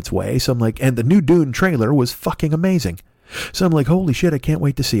was on its way. So I'm like, and the new Dune trailer was fucking amazing. So I'm like, holy shit, I can't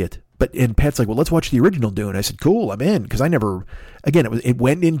wait to see it. And Pat's like, well, let's watch the original Dune. I said, cool, I'm in. Because it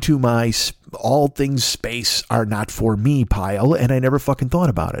went into my all things space are not for me pile, and I never fucking thought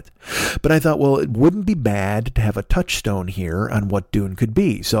about it. But I thought, well, it wouldn't be bad to have a touchstone here on what Dune could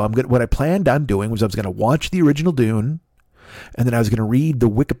be. So what I planned on doing was I was going to watch the original Dune, and then I was going to read the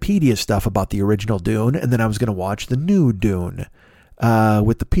Wikipedia stuff about the original Dune, and then I was going to watch the new Dune.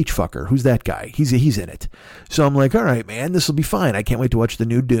 With the peach fucker. Who's that guy? He's in it. So I'm like, all right, man, this will be fine. I can't wait to watch the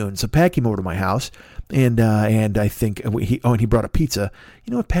new Dune. So Pat came over to my house, and I think he brought a pizza. You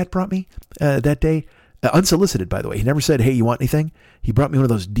know what Pat brought me that day? Unsolicited, by the way. He never said, hey, you want anything? He brought me one of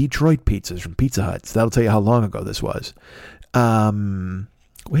those Detroit pizzas from Pizza Hut. So that'll tell you how long ago this was. Wait a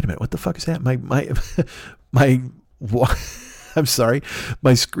minute. What the fuck is that? What? I'm sorry.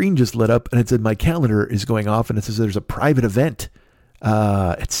 My screen just lit up and it said my calendar is going off and it says there's a private event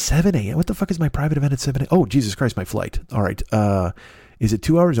at 7 a.m. What the fuck is my private event at 7 a.m.? Oh, Jesus Christ, my flight. All right. Is it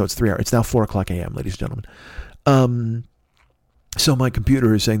 2 hours? No, it's 3 hours. It's now 4 o'clock a.m., ladies and gentlemen. So my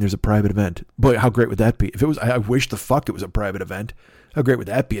computer is saying there's a private event. Boy, how great would that be? If it was, I wish the fuck it was a private event. How great would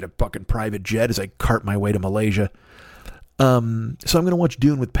that be in a fucking private jet as I cart my way to Malaysia? So I'm going to watch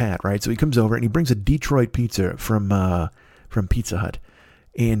Dune with Pat, right? So he comes over and he brings a Detroit pizza from Pizza Hut.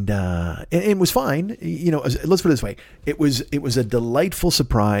 And it was fine. You know, let's put it this way. It was a delightful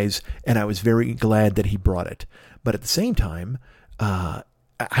surprise, and I was very glad that he brought it. But at the same time, I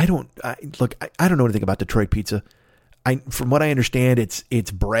don't know anything about Detroit pizza. From what I understand,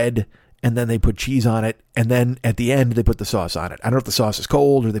 it's bread, and then they put cheese on it, and then at the end they put the sauce on it. I don't know if the sauce is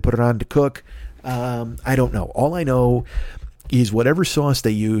cold or they put it on to cook. I don't know. All I know is whatever sauce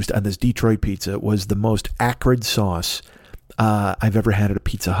they used on this Detroit pizza was the most acrid sauce I've ever had at a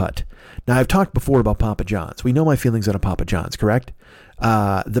Pizza Hut. Now, I've talked before about Papa John's. We know my feelings on a Papa John's, correct?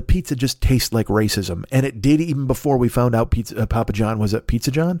 The pizza just tastes like racism. And it did even before we found out Papa John was a Pizza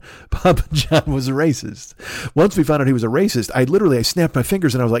John. Papa John was a racist. Once we found out he was a racist, I snapped my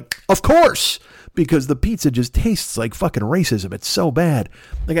fingers and I was like, of course! Because the pizza just tastes like fucking racism. It's so bad.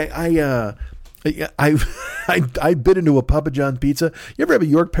 Like I bit into a Papa John's pizza. You ever have a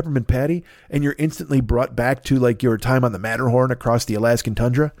York peppermint patty and you're instantly brought back to like your time on the Matterhorn across the Alaskan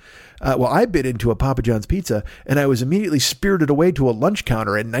tundra? Well, I bit into a Papa John's pizza and I was immediately spirited away to a lunch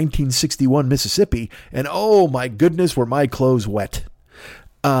counter in 1961 Mississippi. And oh my goodness, were my clothes wet.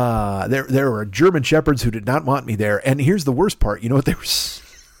 There were German shepherds who did not want me there. And here's the worst part. You know what they were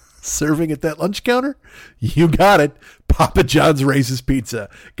serving at that lunch counter? You got it. Papa John's racist pizza.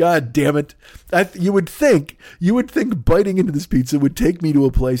 God damn it. You would think biting into this pizza would take me to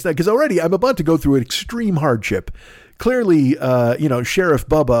a place that, because already I'm about to go through an extreme hardship. Clearly, Sheriff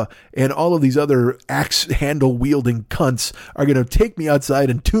Bubba and all of these other axe handle wielding cunts are going to take me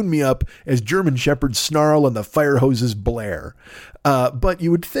outside and tune me up as German shepherds snarl and the fire hoses blare. But you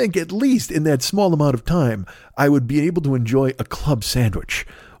would think at least in that small amount of time, I would be able to enjoy a club sandwich.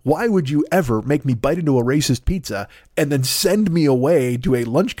 Why would you ever make me bite into a racist pizza and then send me away to a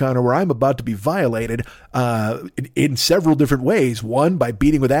lunch counter where I'm about to be violated in several different ways? One, by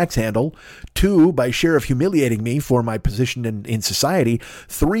beating with axe handle. Two, by Sheriff humiliating me for my position in society.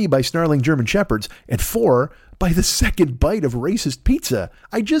 Three, by snarling German shepherds. And four, by the second bite of racist pizza.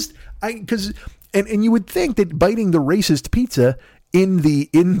 And you would think that biting the racist pizza in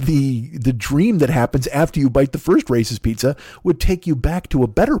the dream that happens after you bite the first racist pizza would take you back to a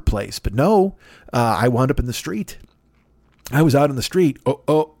better place. But no, I wound up in the street. I was out in the street.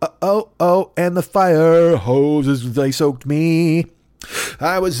 Oh, and the fire hoses, they soaked me.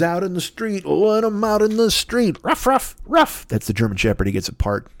 I was out in the street. When I'm out in the street. Ruff, ruff, ruff. That's the German Shepherd. He gets a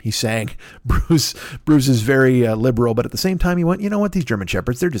part. He sang. Bruce is very liberal, but at the same time he went, you know what? These German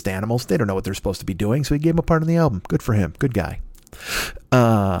Shepherds, they're just animals. They don't know what they're supposed to be doing. So he gave him a part on the album. Good for him. Good guy.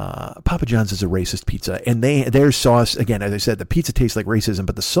 Papa John's is a racist pizza, and their sauce, again, as I said, the pizza tastes like racism,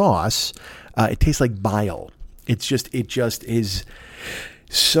 but the sauce, it tastes like bile. It just is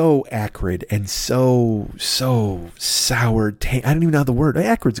so acrid and so sour. I don't even know the word.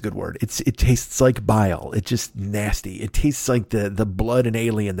 Acrid's a good word. It tastes like bile. It's just nasty. It tastes like the blood and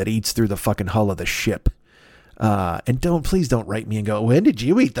alien that eats through the fucking hull of the ship. And please don't write me and go, when did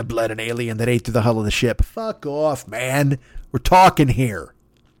you eat the blood and alien that ate through the hull of the ship? Fuck off, man. We're talking here.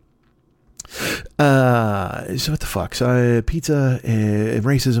 So what the fuck? So pizza,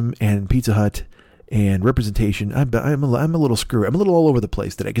 racism, and Pizza Hut, and representation. I'm a little screwed. I'm a little all over the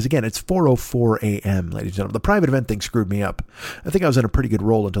place today because again, it's 4:04 a.m. ladies and gentlemen. The private event thing screwed me up. I think I was on a pretty good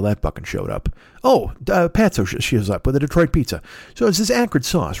roll until that fucking showed up. Oh, Pat shows up with a Detroit pizza. So it's this acrid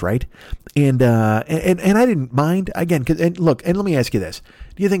sauce, right? And I didn't mind again. And look, and let me ask you this: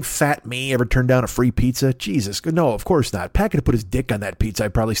 do you think fat me ever turned down a free pizza? Jesus, no, of course not. Pat could have put his dick on that pizza. I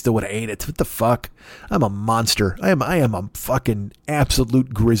probably still would have ate it. What the fuck? I'm a monster. I am a fucking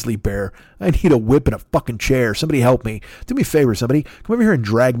absolute grizzly bear. I need a whip and a fucking chair. Somebody help me. Do me a favor, somebody. Come over here and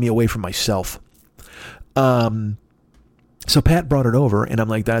drag me away from myself. So Pat brought it over, and I'm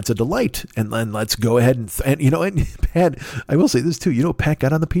like, that's a delight. And then let's go ahead and Pat, I will say this too. You know what Pat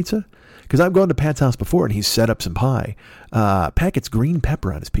got on the pizza? Because I've gone to Pat's house before, and he's set up some pie. Pat gets green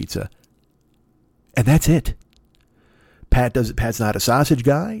pepper on his pizza. And that's it. Pat's not a sausage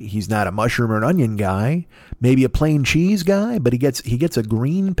guy. He's not a mushroom or an onion guy. Maybe a plain cheese guy, but he gets a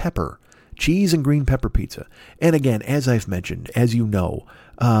green pepper. Cheese and green pepper pizza. And again, as I've mentioned, as you know,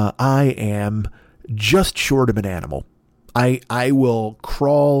 I am just short of an animal. I will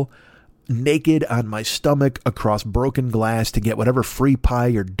crawl naked on my stomach across broken glass to get whatever free pie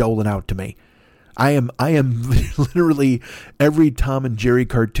you're doling out to me. I am literally every Tom and Jerry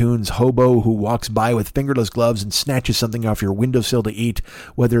cartoon's hobo who walks by with fingerless gloves and snatches something off your windowsill to eat,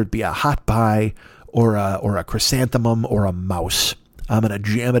 whether it be a hot pie or a chrysanthemum or a mouse. I'm going to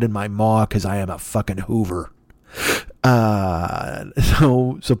jam it in my maw because I am a fucking Hoover.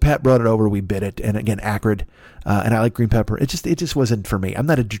 So Pat brought it over, we bit it, and again, acrid, and I like green pepper. It just wasn't for me. I'm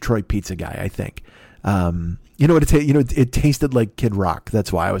not a Detroit pizza guy, I think. You know what it tasted like Kid Rock.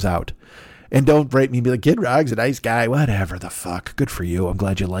 That's why I was out. And don't rate me and be like, Kid Rock's a nice guy. Whatever the fuck. Good for you. I'm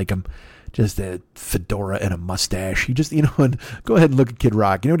glad you like him. Just a fedora and a mustache. He just, go ahead and look at Kid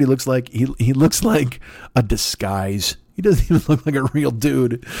Rock. You know what he looks like? He looks like a disguise. He doesn't even look like a real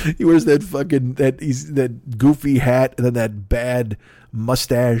dude. He wears that goofy hat and then that bad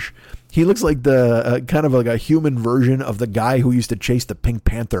mustache. He looks like the kind of like a human version of the guy who used to chase the Pink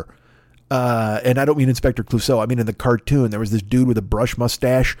Panther. And I don't mean Inspector Clouseau. I mean in the cartoon, there was this dude with a brush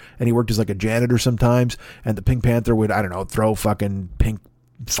mustache, and he worked as like a janitor sometimes. And the Pink Panther would, I don't know, throw fucking pink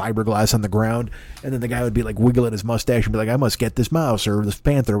fiberglass on the ground, and then the guy would be like wiggling his mustache and be like, I must get this mouse or this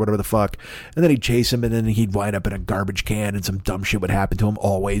panther or whatever the fuck. And then he'd chase him, and then he'd wind up in a garbage can, and some dumb shit would happen to him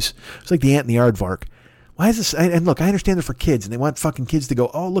always. It's like the ant and the aardvark. Why is this? And look, I understand they're for kids, and they want fucking kids to go,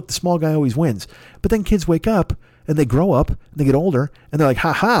 oh, look, the small guy always wins. But then kids wake up, and they grow up, and they get older, and they're like,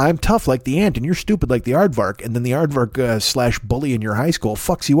 ha, I'm tough like the ant, and you're stupid like the aardvark. And then the aardvark / bully in your high school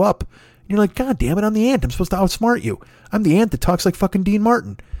fucks you up. And you're like, God damn it, I'm the ant. I'm supposed to outsmart you. I'm the ant that talks like fucking Dean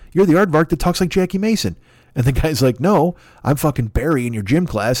Martin. You're the aardvark that talks like Jackie Mason. And the guy's like, no, I'm fucking Barry in your gym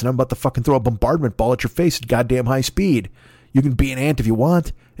class, and I'm about to fucking throw a bombardment ball at your face at goddamn high speed. You can be an ant if you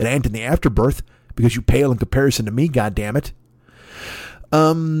want, an ant in the afterbirth, because you pale in comparison to me, goddammit.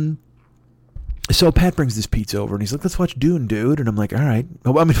 So Pat brings this pizza over, and he's like, let's watch Dune, dude. And I'm like, all right.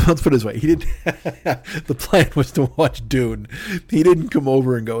 Well, I mean, let's put it this way. He didn't. The plan was to watch Dune. He didn't come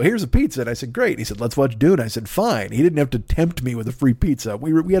over and go, here's a pizza. And I said, great. He said, let's watch Dune. I said, fine. He didn't have to tempt me with a free pizza.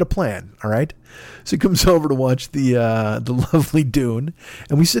 We had a plan, all right? So he comes over to watch the lovely Dune,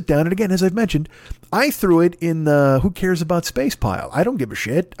 and we sit down. And again, as I've mentioned, I threw it in the who cares about space pile. I don't give a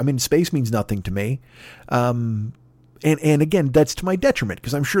shit. I mean, space means nothing to me. And again, that's to my detriment,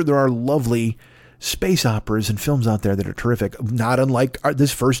 because I'm sure there are lovely space operas and films out there that are terrific, not unlike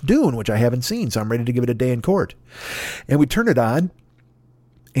this first Dune, which I haven't seen, so I'm ready to give it a day in court. And we turn it on,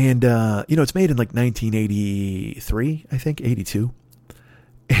 and it's made in like 1983, I think, 82,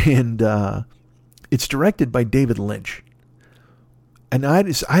 and it's directed by David Lynch. And I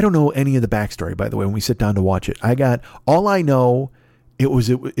don't know any of the backstory, by the way, when we sit down to watch it. All I know, it was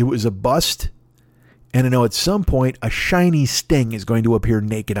a bust. And I know at some point a shiny Sting is going to appear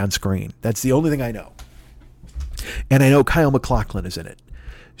naked on screen. That's the only thing I know. And I know Kyle MacLachlan is in it.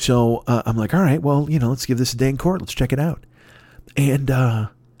 So I'm like, all right, well, let's give this a day in court. Let's check it out. And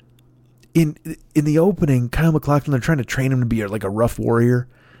in the opening, Kyle MacLachlan, they're trying to train him to be like a rough warrior.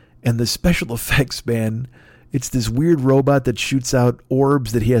 And the special effects, man, it's this weird robot that shoots out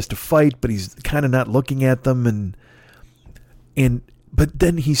orbs that he has to fight, but he's kind of not looking at them. But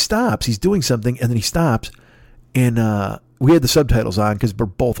then he stops. He's doing something, and then he stops. And we had the subtitles on because we're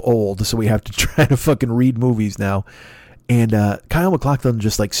both old, so we have to try to fucking read movies now. And Kyle MacLachlan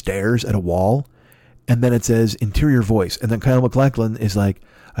just like stares at a wall, and then it says interior voice. And then Kyle MacLachlan is like,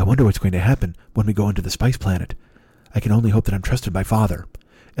 I wonder what's going to happen when we go into the Spice Planet. I can only hope that I'm trusted by Father.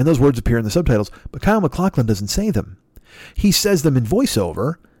 And those words appear in the subtitles, but Kyle MacLachlan doesn't say them. He says them in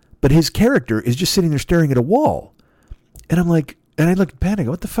voiceover, but his character is just sitting there staring at a wall. And I'm like, and I look at Pat and I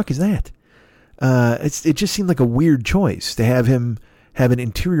go, what the fuck is that? It just seemed like a weird choice to have him have an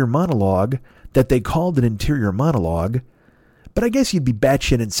interior monologue that they called an interior monologue. But I guess you'd be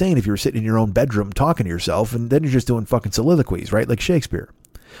batshit insane if you were sitting in your own bedroom talking to yourself, and then you're just doing fucking soliloquies, right? Like Shakespeare.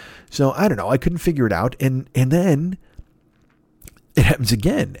 So I don't know. I couldn't figure it out. And then it happens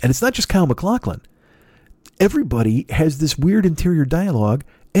again. And it's not just Kyle MacLachlan. Everybody has this weird interior dialogue.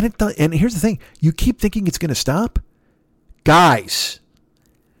 And here's the thing. You keep thinking it's going to stop. Guys,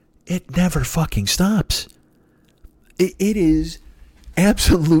 it never fucking stops. It is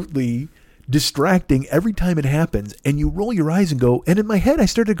absolutely distracting every time it happens, and you roll your eyes and go, and in my head I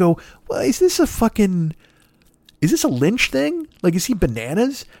started to go, well, is this a Lynch thing? Like, is he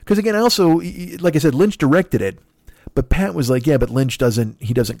bananas? Because again, also, like I said, Lynch directed it, but Pat was like, yeah, but Lynch doesn't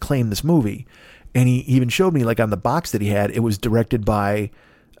claim this movie. And he even showed me, like, on the box that he had, it was directed by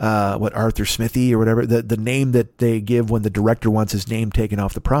Arthur Smithy or whatever, the name that they give when the director wants his name taken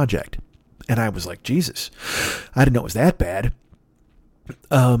off the project. And I was like, Jesus, I didn't know it was that bad.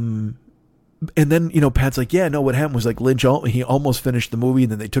 And then, Pat's like, yeah, no, what happened was like Lynch, he almost finished the movie,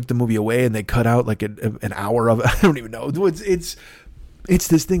 and then they took the movie away and they cut out like an hour of it. I don't even know. It's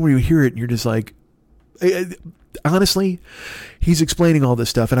this thing where you hear it and you're just like, honestly, he's explaining all this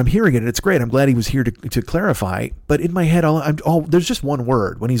stuff and I'm hearing it and it's great. I'm glad he was here to clarify. But in my head, there's just one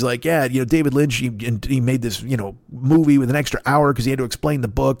word when he's like, yeah, David Lynch, he made this, movie with an extra hour because he had to explain the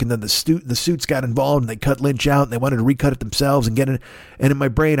book, and then the suits got involved and they cut Lynch out and they wanted to recut it themselves and get it. And in my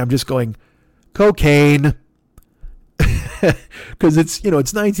brain, I'm just going, cocaine. Because it's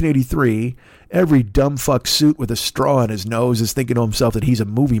 1983. Every dumb fuck suit with a straw in his nose is thinking to himself that he's a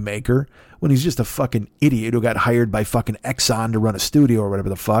movie maker when he's just a fucking idiot who got hired by fucking Exxon to run a studio or whatever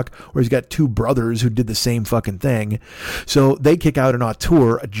the fuck, or he's got two brothers who did the same fucking thing. So they kick out an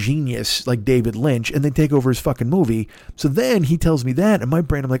auteur, a genius like David Lynch, and they take over his fucking movie. So then he tells me that, and my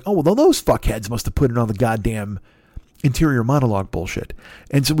brain, I'm like, oh, well, those fuckheads must have put in all the goddamn interior monologue bullshit.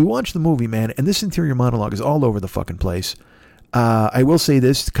 And so we watch the movie, man, and this interior monologue is all over the fucking place. I will say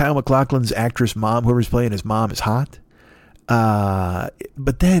this, Kyle MacLachlan's actress mom, whoever's playing his mom, is hot.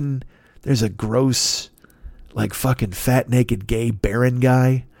 But then there's a gross, like fucking fat, naked, gay Baron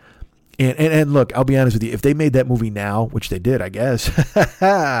guy. And look, I'll be honest with you, if they made that movie now, which they did, I guess,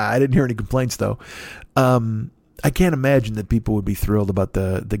 I didn't hear any complaints though. I can't imagine that people would be thrilled about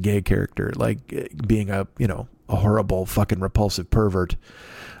the gay character, like being a horrible fucking repulsive pervert.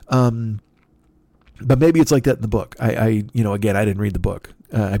 But maybe it's like that in the book. Again, I didn't read the book.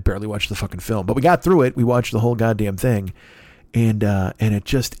 I barely watched the fucking film, but we got through it. We watched the whole goddamn thing. And it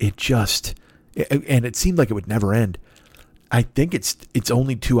seemed like it would never end. I think it's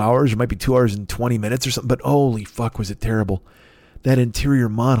only 2 hours. It might be 2 hours and 20 minutes or something, but holy fuck, was it terrible. That interior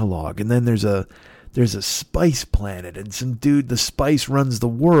monologue. And then there's a spice planet and some dude, the spice runs the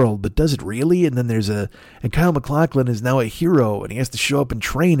world, but does it really? And then and Kyle MacLachlan is now a hero and he has to show up and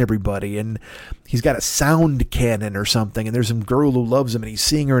train everybody. And he's got a sound cannon or something. And there's some girl who loves him and he's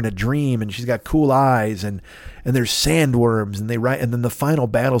seeing her in a dream and she's got cool eyes and there's sandworms and and then the final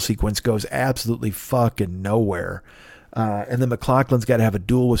battle sequence goes absolutely fucking nowhere. And then MacLachlan's got to have a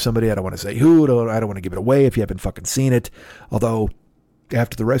duel with somebody. I don't want to say who. I don't want to give it away if you haven't fucking seen it. Although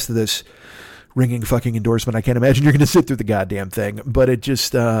after the rest of this ringing fucking endorsement, I can't imagine you're going to sit through the goddamn thing. But it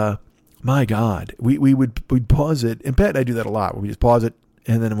just, my God, we'd pause it. And Pat and I do that a lot. We just pause it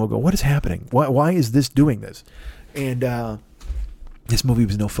and then we'll go, what is happening? Why is this doing this? And this movie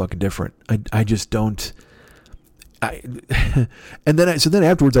was no fucking different. I just don't. And then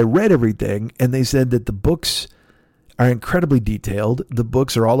afterwards I read everything and they said that the books are incredibly detailed. The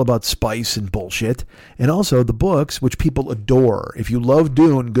books are all about spice and bullshit. And also the books, which people adore. If you love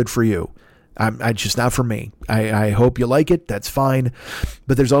Dune, good for you. It's just not for me. I hope you like it. That's fine.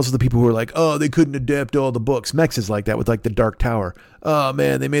 But there's also the people who are like, oh, they couldn't adapt all the books. Mex is like that with like the Dark Tower. Oh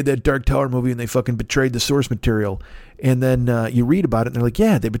man, they made that Dark Tower movie and they fucking betrayed the source material. And then you read about it and they're like,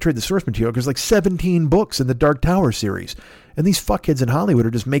 yeah, they betrayed the source material because there's like 17 books in the Dark Tower series. And these fuckheads in Hollywood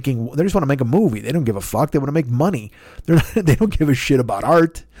are just they just want to make a movie. They don't give a fuck. They want to make money. They don't give a shit about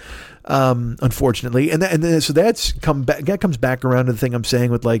art. Unfortunately. So that comes back around to the thing I'm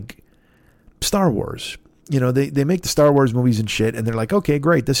saying with like Star Wars. They make the Star Wars movies and shit and they're like, okay,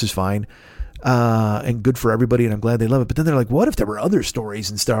 great, this is fine. And good for everybody and I'm glad they love it. But then they're like, what if there were other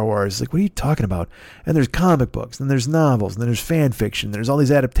stories in Star Wars? Like, what are you talking about? And there's comic books and there's novels and then there's fan fiction. There's all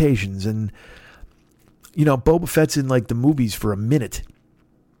these adaptations and Boba Fett's in like the movies for a minute,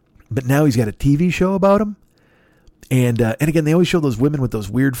 but now he's got a TV show about him. And again, they always show those women with those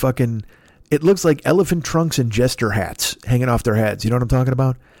weird fucking, it looks like elephant trunks and jester hats hanging off their heads. You know what I'm talking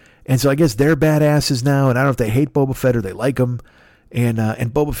about? And so I guess they're badasses now. And I don't know if they hate Boba Fett or they like him. And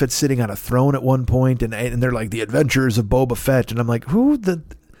Boba Fett's sitting on a throne at one point and they're like the adventures of Boba Fett. And I'm like,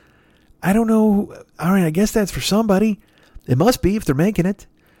 I don't know. All right. I guess that's for somebody. It must be if they're making it.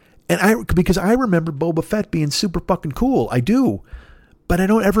 And because I remember Boba Fett being super fucking cool. I do. But I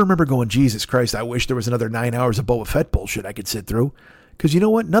don't ever remember going, Jesus Christ, I wish there was another 9 hours of Boba Fett bullshit I could sit through. Because you know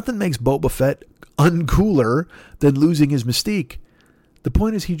what? Nothing makes Boba Fett uncooler than losing his mystique. The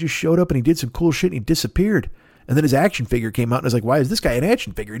point is he just showed up and he did some cool shit and he disappeared. And then his action figure came out and I was like, why is this guy an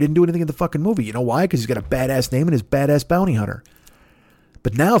action figure? He didn't do anything in the fucking movie. You know why? Because he's got a badass name and his badass bounty hunter.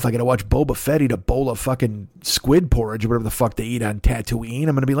 But now if I got to watch Boba Fett eat a bowl of fucking squid porridge or whatever the fuck they eat on Tatooine,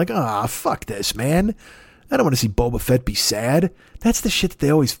 I'm going to be like, fuck this, man. I don't want to see Boba Fett be sad. That's the shit that they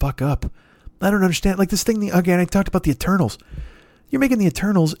always fuck up. I don't understand. Like this thing, again, I talked about the Eternals. You're making the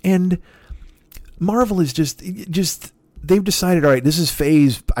Eternals and Marvel is just they've decided, all right, this is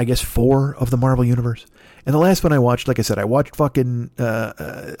phase, I guess, 4 of the Marvel universe. And the last one I watched, like I said, I watched fucking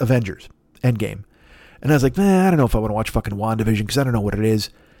Avengers Endgame. And I was like, I don't know if I want to watch fucking WandaVision because I don't know what it is.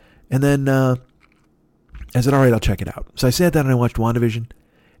 And then I said, all right, I'll check it out. So I sat down and I watched WandaVision.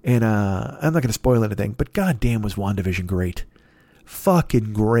 And I'm not going to spoil anything, but goddamn was WandaVision great.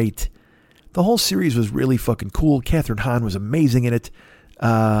 Fucking great. The whole series was really fucking cool. Catherine Hahn was amazing in it.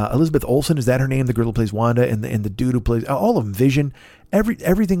 Elizabeth Olsen, is that her name? The girl who plays Wanda, and the dude who plays all of them. Vision,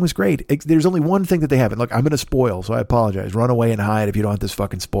 everything was great. There's only one thing that they haven't. Look, I'm going to spoil, so I apologize. Run away and hide if you don't want this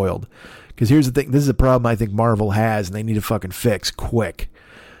fucking spoiled. Because here's the thing. This is a problem I think Marvel has, and they need to fucking fix quick.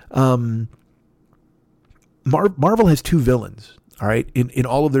 Marvel has two villains. All right, in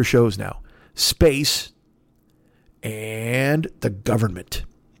all of their shows now, space and the government.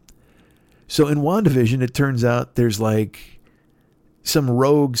 So in WandaVision, it turns out there's like some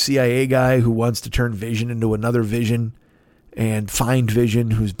rogue CIA guy who wants to turn Vision into another Vision and find Vision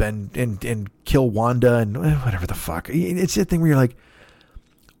who's been and kill Wanda and whatever the fuck. It's that thing where you're like,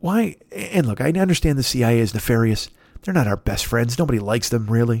 why? And look, I understand the CIA is nefarious. They're not our best friends. Nobody likes them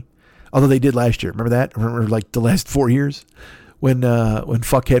really. Although they did last year. Remember that? Remember like the last 4 years? When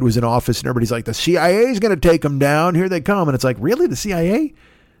Fuckhead was in office and everybody's like, the CIA's going to take them down. Here they come. And it's like, really? The CIA?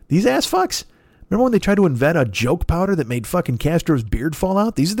 These ass fucks? Remember when they tried to invent a joke powder that made fucking Castro's beard fall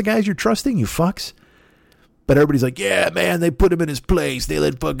out? These are the guys you're trusting, you fucks? But everybody's like, yeah, man, they put him in his place. They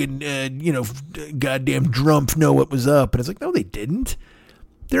let fucking, goddamn Trump know what was up. And it's like, no, they didn't.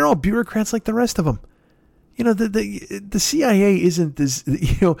 They're all bureaucrats like the rest of them. You know, the CIA isn't this,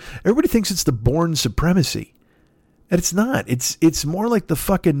 everybody thinks it's the Bourne supremacy. And it's not. It's more like the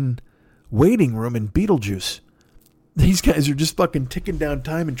fucking waiting room in Beetlejuice. These guys are just fucking ticking down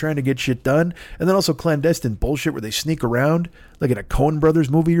time and trying to get shit done. And then also clandestine bullshit where they sneak around, like in a Coen Brothers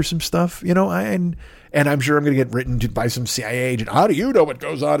movie or some stuff, and I'm sure I'm going to get written to by some CIA agent. How do you know what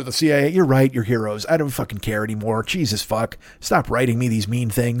goes on at the CIA? You're right, you're heroes. I don't fucking care anymore. Jesus fuck. Stop writing me these mean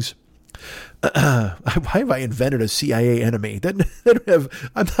things. Why have I invented a CIA enemy? I'm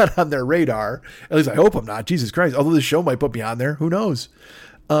not on their radar. At least I hope I'm not. Jesus Christ. Although this show might put me on there. Who knows?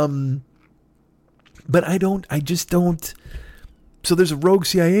 But I just don't. So there's a rogue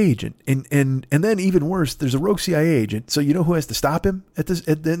CIA agent. And then even worse, there's a rogue CIA agent. So you know who has to stop him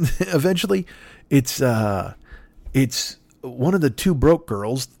eventually? It's one of the two broke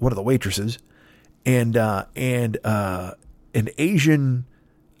girls, one of the waitresses, and an Asian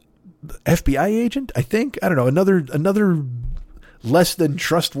FBI agent, I think. I don't know. Another less than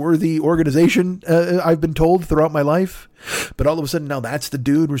trustworthy organization, I've been told throughout my life. But all of a sudden now that's the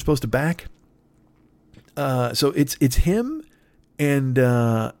dude we're supposed to back. So it's him and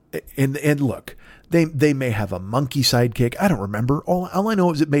look, they may have a monkey sidekick. I don't remember. All I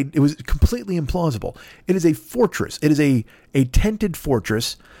know is it was completely implausible. It is a fortress. It is a tented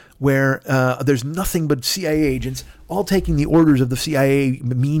fortress where there's nothing but CIA agents all taking the orders of the CIA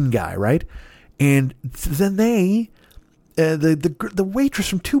mean guy, right? And then the waitress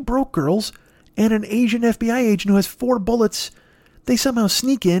from Two Broke Girls and an Asian FBI agent who has 4 bullets, they somehow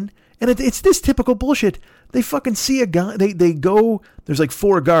sneak in, and it's this typical bullshit. They fucking see a guy, they go, there's like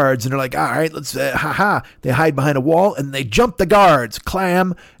 4 guards, and they're like, all right, let's, They hide behind a wall, and they jump the guards,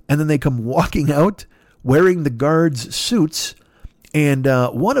 clam, and then they come walking out wearing the guards' suits. And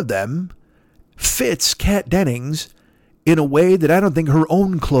one of them fits Kat Dennings in a way that I don't think her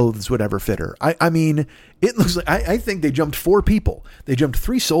own clothes would ever fit her. I mean, it looks like, I think they jumped 4 people. They jumped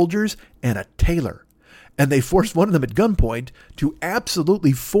 3 soldiers and a tailor. And they forced one of them at gunpoint to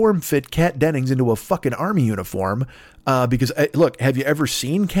absolutely form-fit Kat Dennings into a fucking army uniform. Because, look, have you ever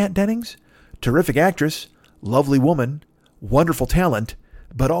seen Kat Dennings? Terrific actress, lovely woman, wonderful talent,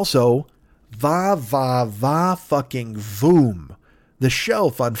 but also va fucking voom. The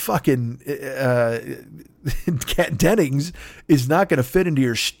shelf on fucking Kat Dennings is not going to fit into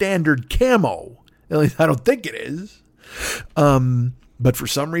your standard camo. At least I don't think it is. But for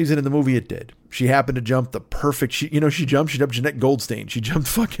some reason in the movie it did. She happened to jump the perfect. She jumped Jeanette Goldstein. She jumped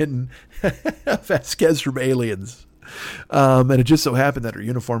fucking Vasquez from Aliens. And it just so happened that her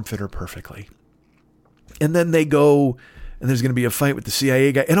uniform fit her perfectly. And then they go, and there's going to be a fight with the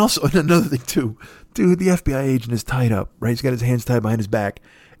CIA guy. And also another thing too. Dude, the FBI agent is tied up, right? He's got his hands tied behind his back.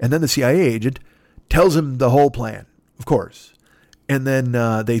 And then the CIA agent tells him the whole plan, of course. And then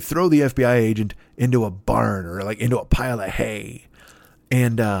they throw the FBI agent into a barn or like into a pile of hay.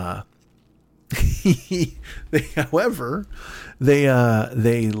 And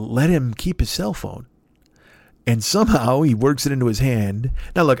they let him keep his cell phone. And somehow he works it into his hand.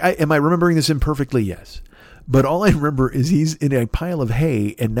 Now, look, am I remembering this imperfectly? Yes. But all I remember is he's in a pile of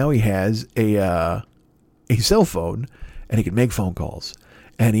hay, and now he has a cell phone, and he can make phone calls.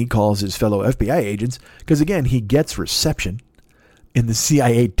 And he calls his fellow FBI agents, because, again, he gets reception in the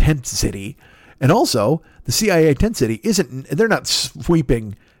CIA tent city. And also, the CIA tent city they're not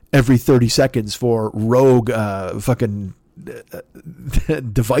sweeping every 30 seconds for rogue fucking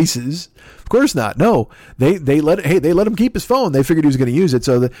devices. Of course not. No, they let him keep his phone. They figured he was going to use it.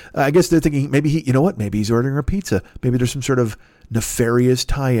 So I guess they're thinking maybe maybe he's ordering a pizza. Maybe there's some sort of nefarious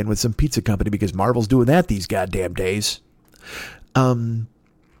tie-in with some pizza company because Marvel's doing that these goddamn days. And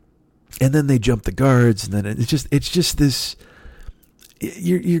then they jump the guards, and then it's just this.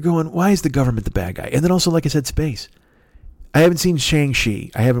 You're going, why is the government the bad guy? And then also, like I said, space. I haven't seen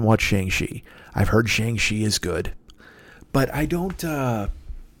Shang-Chi. I haven't watched Shang-Chi. I've heard Shang-Chi is good. But I don't,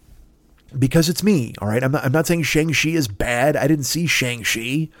 because it's me, all right? I'm not saying Shang-Chi is bad. I didn't see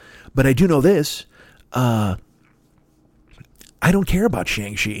Shang-Chi, but I do know this. I don't care about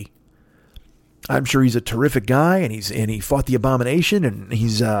Shang-Chi. I'm sure he's a terrific guy, and he fought the Abomination, and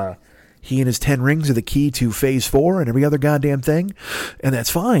he and his 10 rings are the key to Phase 4 and every other goddamn thing, and that's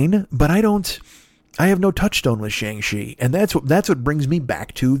fine. But I have no touchstone with Shang-Chi, and that's what brings me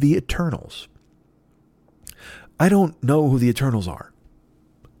back to the Eternals. I don't know who the Eternals are.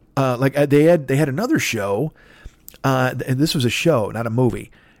 They had another show, and this was a show, not a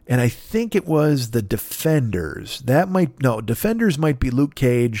movie. And I think it was the Defenders. Defenders might be Luke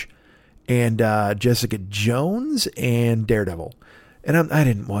Cage and Jessica Jones and Daredevil. And I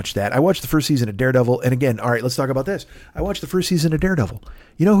didn't watch that. I watched the first season of Daredevil. And again, all right, let's talk about this. I watched the first season of Daredevil.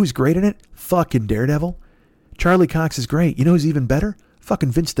 You know who's great in it? Fucking Daredevil. Charlie Cox is great. You know who's even better?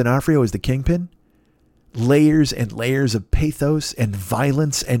 Fucking Vince D'Onofrio is the Kingpin. Layers and layers of pathos and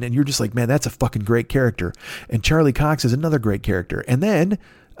violence. And you're just like, man, that's a fucking great character. And Charlie Cox is another great character. And then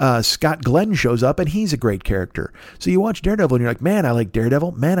Scott Glenn shows up and he's a great character. So you watch Daredevil and you're like, man, I like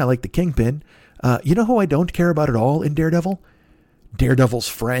Daredevil. Man, I like the Kingpin. You know who I don't care about at all in Daredevil? Daredevil's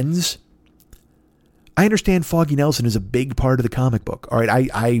friends. I understand Foggy Nelson is a big part of the comic book. All right,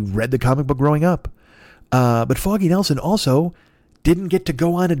 I read the comic book growing up. But Foggy Nelson also didn't get to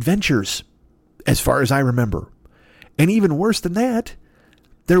go on adventures, as far as I remember. And even worse than that,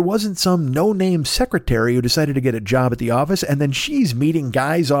 there wasn't some no-name secretary who decided to get a job at the office, and then she's meeting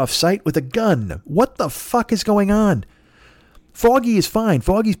guys off-site with a gun. What the fuck is going on? Foggy is fine.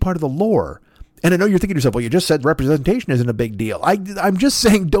 Foggy's part of the lore. And I know you're thinking to yourself, well, you just said representation isn't a big deal. I'm just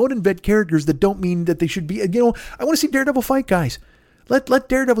saying don't invent characters that don't mean that they should be. I want to see Daredevil fight guys. Let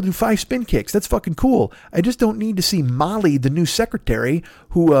Daredevil do 5 spin kicks. That's fucking cool. I just don't need to see Molly, the new secretary,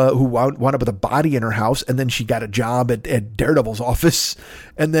 who wound up with a body in her house, and then she got a job at Daredevil's office,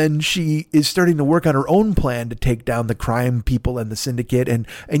 and then she is starting to work on her own plan to take down the crime people and the syndicate, and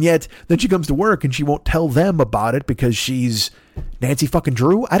yet then she comes to work and she won't tell them about it because she's Nancy fucking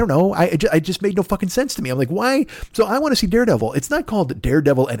Drew. I don't know. I just made no fucking sense to me. I'm like, why? So I want to see Daredevil. It's not called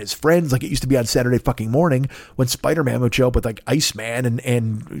Daredevil and His Friends like it used to be on Saturday fucking morning when Spider-Man would show up with like Iceman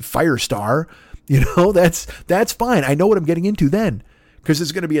and Firestar. That's fine. I know what I'm getting into then. Because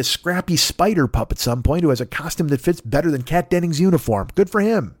there's going to be a scrappy spider pup at some point who has a costume that fits better than Kat Dennings' uniform. Good for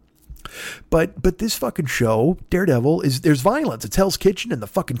him. But this fucking show, Daredevil, there's violence. It's Hell's Kitchen and the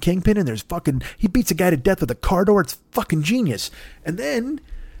fucking Kingpin, and he beats a guy to death with a car door. It's fucking genius. And then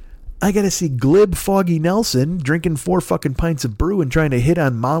I got to see glib Foggy Nelson drinking 4 fucking pints of brew and trying to hit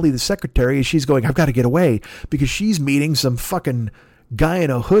on Molly, the secretary, as she's going, I've got to get away because she's meeting some fucking guy in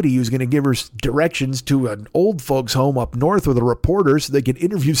a hoodie who's going to give her directions to an old folks home up north with a reporter so they can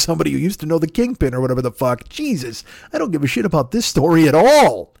interview somebody who used to know the Kingpin or whatever the fuck. Jesus, I don't give a shit about this story at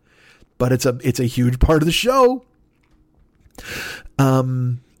all. But it's a huge part of the show.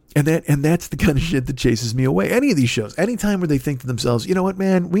 And that's the kind of shit that chases me away. Any of these shows, anytime where they think to themselves, you know what,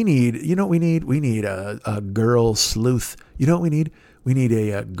 man, we need a girl sleuth. You know what we need? We need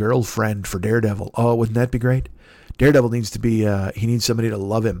a girlfriend for Daredevil. Oh, wouldn't that be great? Daredevil needs to be, he needs somebody to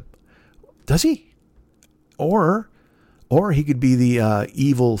love him. Does he? Or he could be the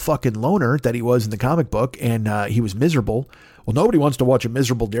evil fucking loner that he was in the comic book, and he was miserable. Well, nobody wants to watch a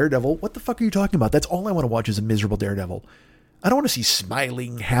miserable Daredevil. What the fuck are you talking about? That's all I want to watch is a miserable Daredevil. I don't want to see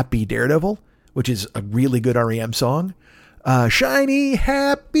smiling, happy Daredevil, which is a really good REM song. Shiny,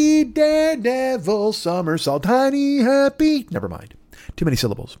 happy Daredevil, somersault, tiny, happy. Never mind. Too many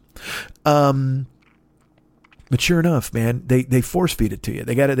syllables. But sure enough, man, they force feed it to you.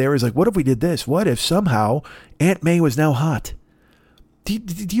 They got it. They was like, what if we did this? What if somehow Aunt May was now hot? Do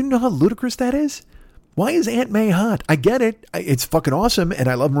you know how ludicrous that is? Why is Aunt May hot? I get it. It's fucking awesome. And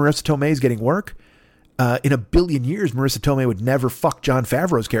I love Marissa Tomei's getting work. In a billion years, Marissa Tomei would never fuck Jon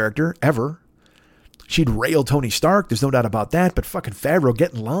Favreau's character, ever. She'd rail Tony Stark. There's no doubt about that. But fucking Favreau,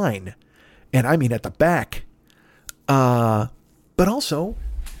 get in line. And I mean at the back. But also,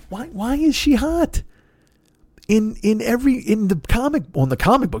 why is she hot? In the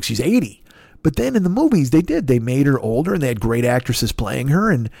comic book, she's 80. But then in the movies, they made her older, and they had great actresses playing her,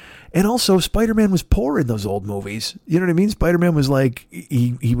 and also Spider-Man was poor in those old movies. You know what I mean? Spider-Man was like,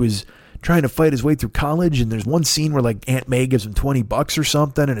 he was trying to fight his way through college, and there's one scene where like Aunt May gives him $20 or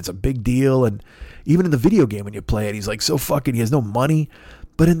something, and it's a big deal. And even in the video game when you play it, he's like so fucking, he has no money.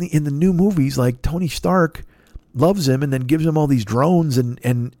 But in the new movies, like Tony Stark loves him and then gives him all these drones,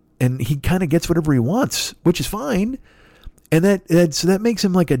 and he kind of gets whatever he wants, which is fine. And so that makes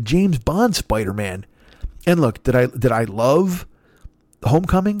him like a James Bond Spider-Man. And look, did I love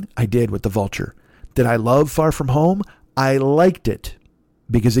Homecoming? I did, with the Vulture. Did I love Far From Home? I liked it.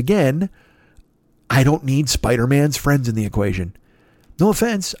 Because again, I don't need Spider-Man's friends in the equation. No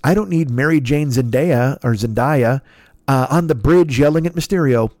offense, I don't need Mary Jane Zendaya on the bridge yelling at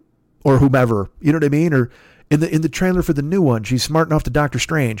Mysterio or whomever. You know what I mean? Or in the trailer for the new one, she's smarting off to Doctor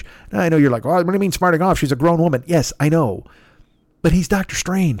Strange. Now, I know you're like, oh, what do you mean smarting off? She's a grown woman. Yes, I know. But he's Doctor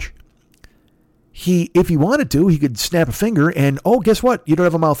Strange. If he wanted to, he could snap a finger and, oh, guess what? You don't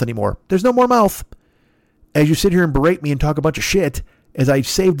have a mouth anymore. There's no more mouth. As you sit here and berate me and talk a bunch of shit, as I've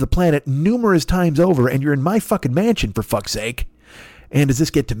saved the planet numerous times over, and you're in my fucking mansion, for fuck's sake. And does this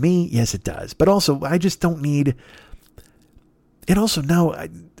get to me? Yes, it does. But also, I just don't need... And also now,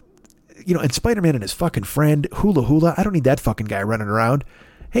 and Spider-Man and his fucking friend, Hula Hula, I don't need that fucking guy running around.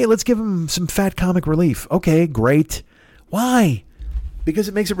 Hey, let's give him some fat comic relief. Okay, great. Why? Because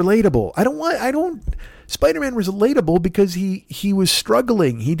it makes it relatable. Spider-Man was relatable because he was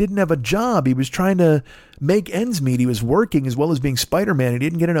struggling. He didn't have a job. He was trying to make ends meet. He was working as well as being Spider-Man. He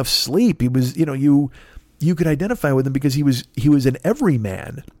didn't get enough sleep. He was, you could identify with him because he was an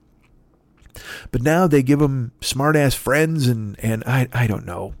everyman. But now they give him smart ass friends and I don't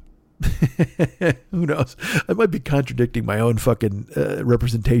know. Who knows? I might be contradicting my own fucking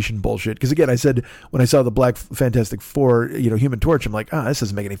representation bullshit. Because again, I said when I saw the Black Fantastic Four, Human Torch, I'm like, this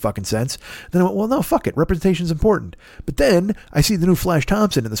doesn't make any fucking sense. Then I went, well, no, fuck it. Representation's important. But then I see the new Flash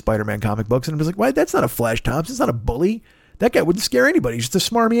Thompson in the Spider-Man comic books, and I was like, why? That's not a Flash Thompson. It's not a bully. That guy wouldn't scare anybody. He's just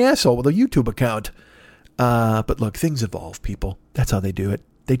a smarmy asshole with a YouTube account. But look, things evolve, people. That's how they do it.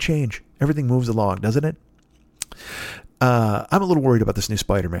 They change. Everything moves along, doesn't it? I'm a little worried about this new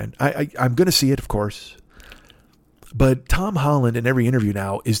Spider-Man. I'm going to see it, of course. But Tom Holland in every interview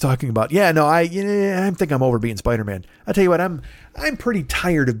now is talking about, I think I'm over being Spider-Man. I tell you what, I'm pretty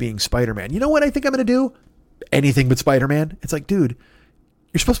tired of being Spider-Man. You know what I think I'm going to do? Anything but Spider-Man. It's like, dude,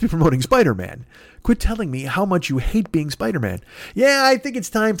 you're supposed to be promoting Spider-Man. Quit telling me how much you hate being Spider-Man. Yeah, I think it's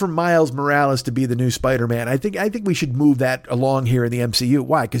time for Miles Morales to be the new Spider-Man. I think we should move that along here in the MCU.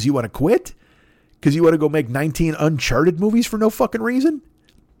 Why? Because you want to quit? Because you want to go make 19 Uncharted movies for no fucking reason?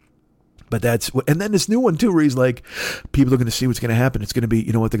 But and then this new one too, where he's like, people are going to see what's going to happen. It's going to be,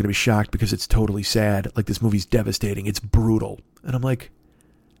 they're going to be shocked because it's totally sad. Like, this movie's devastating. It's brutal. And I'm like,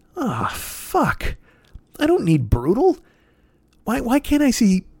 fuck. I don't need brutal. Why can't I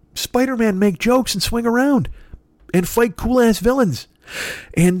see Spider-Man make jokes and swing around and fight cool ass villains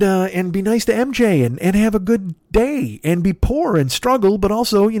and be nice to MJ and have a good day and be poor and struggle, but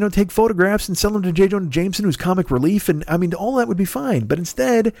also, take photographs and sell them to J. Jonah Jameson, who's comic relief. And I mean, all that would be fine. But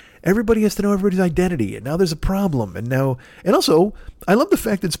instead, everybody has to know everybody's identity. And now there's a problem. And also, I love the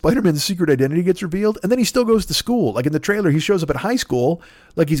fact that Spider-Man's secret identity gets revealed and then he still goes to school. Like in the trailer, he shows up at high school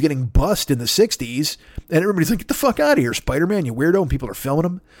like he's getting bussed in the 60s. And everybody's like, get the fuck out of here, Spider-Man, you weirdo. And people are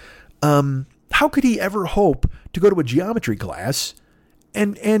filming him. How could he ever hope to go to a geometry class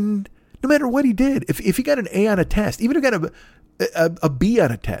and no matter what he did, if he got an A on a test, even if he got a B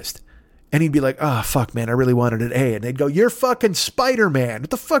on a test, and he'd be like, fuck, man, I really wanted an A. And they'd go, you're fucking Spider-Man. What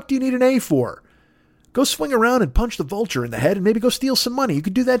the fuck do you need an A for? Go swing around and punch the Vulture in the head and maybe go steal some money. You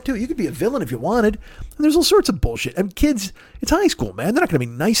could do that too. You could be a villain if you wanted. And there's all sorts of bullshit. And kids, it's high school, man. They're not going to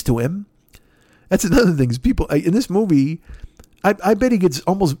be nice to him. That's another thing. People in this movie, I bet he gets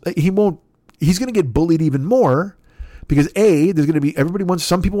he's going to get bullied even more. Because there's going to be,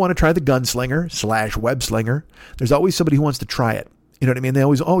 some people want to try the gunslinger / web slinger. There's always somebody who wants to try it. You know what I mean? They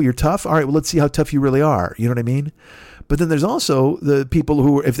always, you're tough? All right, well, let's see how tough you really are. You know what I mean? But then there's also the people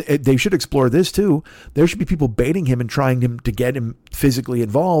who, if they should explore this too, there should be people baiting him and trying to get him physically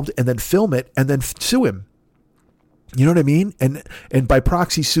involved and then film it and then sue him. You know what I mean? And by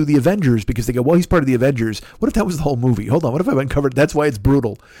proxy sue the Avengers because they go, well, he's part of the Avengers. What if that was the whole movie? Hold on. What if I've uncovered? That's why it's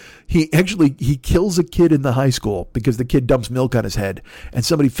brutal. He kills a kid in the high school because the kid dumps milk on his head and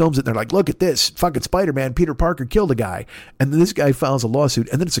somebody films it and they're like, look at this fucking Spider-Man. Peter Parker killed a guy. And then this guy files a lawsuit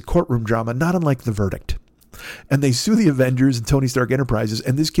and then it's a courtroom drama, not unlike The Verdict. And they sue the Avengers and Tony Stark Enterprises,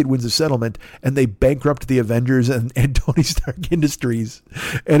 and this kid wins a settlement, and they bankrupt the Avengers and Tony Stark Industries.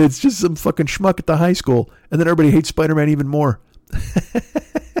 And it's just some fucking schmuck at the high school. And then everybody hates Spider-Man even more.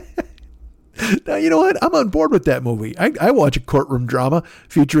 Now, you know what? I'm on board with that movie. I watch a courtroom drama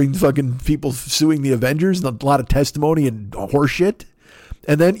featuring fucking people suing the Avengers and a lot of testimony and horseshit.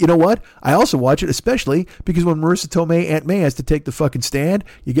 And then, you know what? I also watch it, especially because when Marissa Tomei, Aunt May, has to take the fucking stand,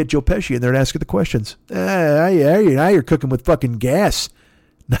 you get Joe Pesci in there to ask her the questions. Now you're cooking with fucking gas.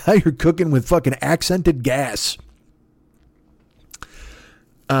 Now you're cooking with fucking accented gas.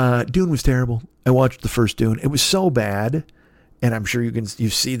 Dune was terrible. I watched the first Dune. It was so bad, and I'm sure you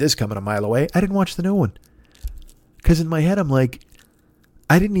see this coming a mile away. I didn't watch the new one. Because in my head, I'm like,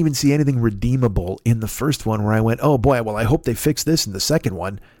 I didn't even see anything redeemable in the first one where I went, oh boy, well, I hope they fix this in the second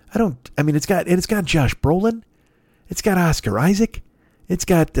one. It's got Josh Brolin. It's got Oscar Isaac. It's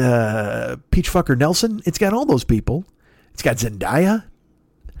got Peachfucker Nelson. It's got all those people. It's got Zendaya,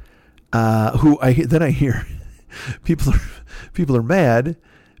 who I hear people are mad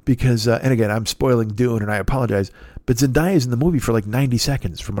because, and again, I'm spoiling Dune and I apologize, but Zendaya is in the movie for like 90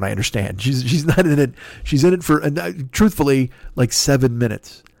 seconds from what I understand. She's not in it. She's in it for, truthfully, like 7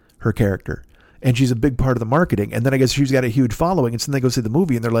 minutes, her character. And she's a big part of the marketing. And then I guess she's got a huge following. And so then they go see the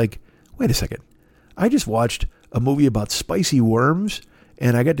movie and they're like, wait a second. I just watched a movie about spicy worms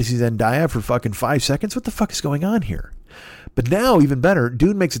and I got to see Zendaya for fucking 5 seconds. What the fuck is going on here? But now, even better,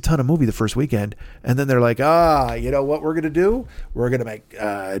 Dune makes a ton of movie the first weekend. And then they're like, you know what we're going to do? We're going to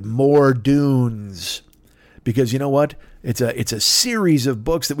make more Dunes. Because you know what? It's a series of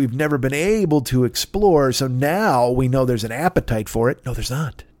books that we've never been able to explore. So now we know there's an appetite for it. No, there's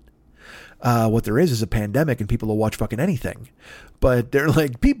not. What there is a pandemic and people will watch fucking anything. But they're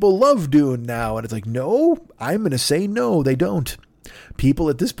like, people love Dune now. And it's like, no, I'm going to say no, they don't. People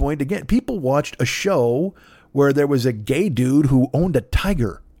at this point, again, people watched a show where there was a gay dude who owned a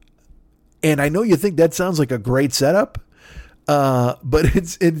tiger. And I know you think that sounds like a great setup. But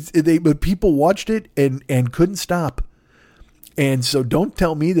but people watched it and couldn't stop. And so don't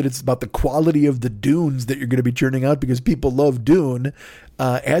tell me that it's about the quality of the Dunes that you're going to be churning out because people love Dune.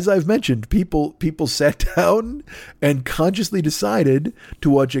 As I've mentioned, people sat down and consciously decided to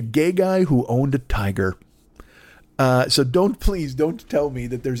watch a gay guy who owned a tiger. So please don't tell me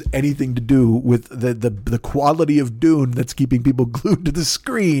that there's anything to do with the quality of Dune that's keeping people glued to the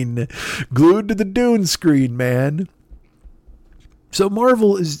screen, glued to the Dune screen, man. So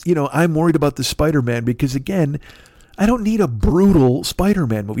Marvel is, I'm worried about the Spider-Man because, again, I don't need a brutal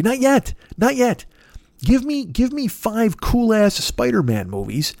Spider-Man movie. Not yet. Give me 5 cool-ass Spider-Man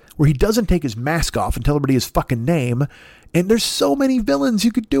movies where he doesn't take his mask off and tell everybody his fucking name. And there's so many villains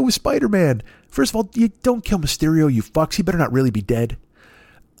you could do with Spider-Man. First of all, you don't kill Mysterio, you fucks. He better not really be dead.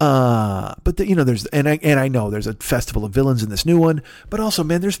 But there's, and I know there's a festival of villains in this new one, but also,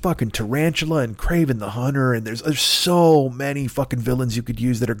 man, there's fucking Tarantula and Kraven the Hunter, and there's so many fucking villains you could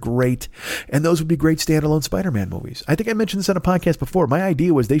use that are great, and those would be great standalone Spider-Man movies. I think I mentioned this on a podcast before. My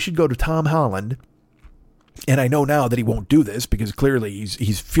idea was they should go to Tom Holland, and I know now that he won't do this because clearly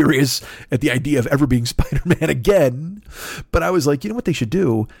he's furious at the idea of ever being Spider-Man again. But I was like, you know what they should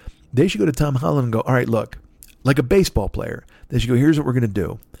do? They should go to Tom Holland and go, all right, look, like a baseball player. They should go, here's what we're going to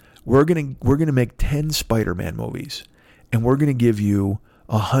do. We're going to make 10 Spider-Man movies, and we're going to give you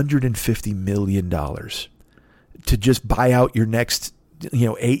 $150 million to just buy out your next,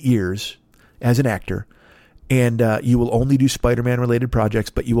 8 years as an actor. And you will only do Spider-Man related projects,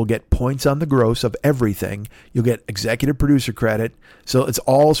 but you will get points on the gross of everything. You'll get executive producer credit. So it's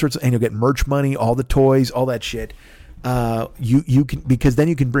all sorts of, and you'll get merch money, all the toys, all that shit. You can, because then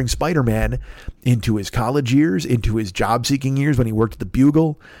you can bring Spider-Man into his college years, into his job seeking years when he worked at the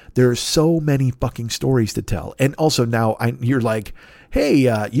Bugle. There are so many fucking stories to tell. And also now you're like,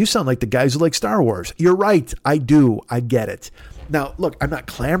 hey, you sound like the guys who like Star Wars. You're right. I do. I get it. Now, look, I'm not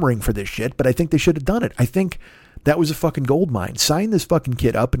clamoring for this shit, but I think they should have done it. I think that was a fucking gold mine. Sign this fucking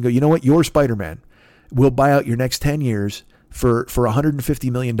kid up and go, you know what? You're Spider-Man. We'll buy out your next 10 years for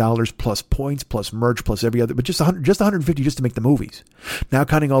 $150 million plus points, plus merch, plus every other, but just 150 just to make the movies. Now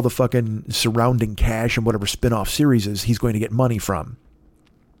counting all the fucking surrounding cash and whatever spin-off series is he's going to get money from.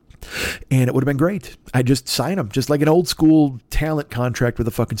 And it would have been great. I just sign him, just like an old school talent contract with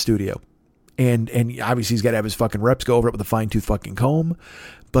a fucking studio. And obviously he's got to have his fucking reps go over it with a fine-tooth fucking comb.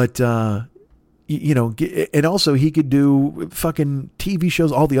 But, and also he could do fucking TV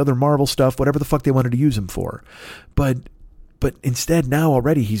shows, all the other Marvel stuff, whatever the fuck they wanted to use him for. But instead now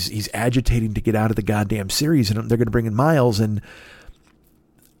already he's agitating to get out of the goddamn series, and they're going to bring in Miles, and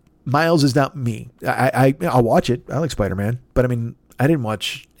Miles is not me. I'll watch it. I like Spider-Man, but I mean, I didn't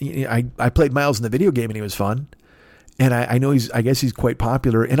watch, I played Miles in the video game and he was fun. And I know I guess he's quite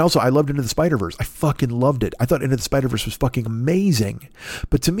popular. And also I loved Into the Spider-Verse. I fucking loved it. I thought Into the Spider-Verse was fucking amazing.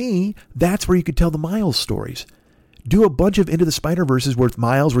 But to me, that's where you could tell the Miles stories. Do a bunch of Into the Spider-Verses with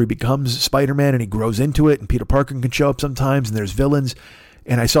Miles where he becomes Spider-Man and he grows into it, and Peter Parker can show up sometimes, and there's villains.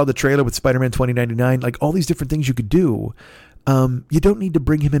 And I saw the trailer with Spider-Man 2099, like all these different things you could do. You don't need to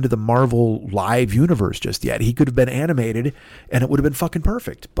bring him into the Marvel live universe just yet. He could have been animated and it would have been fucking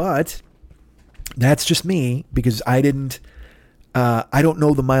perfect. But that's just me, because I don't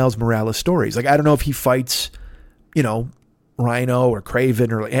know the Miles Morales stories. Like, I don't know if he fights, Rhino or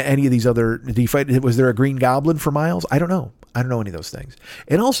Kraven or any of these other, did he fight? Was there a Green Goblin for Miles? I don't know. I don't know any of those things.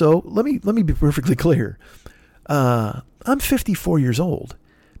 And also, let me be perfectly clear. I'm 54 years old.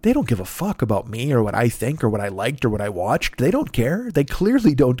 They don't give a fuck about me or what I think or what I liked or what I watched. They don't care. They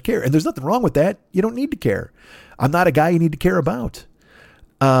clearly don't care. And there's nothing wrong with that. You don't need to care. I'm not a guy you need to care about.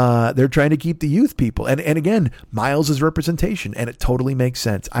 They're trying to keep the youth people. And again, Miles is representation, and it totally makes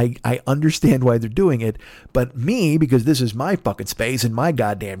sense. I understand why they're doing it, but me, because this is my fucking space and my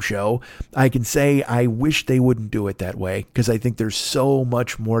goddamn show, I can say I wish they wouldn't do it that way, because I think there's so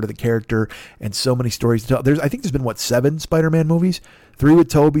much more to the character and so many stories to tell. I think there's been 7 Spider-Man movies? 3 with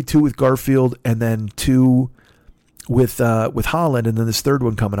Tobey, 2 with Garfield, and then 2 with Holland, and then this third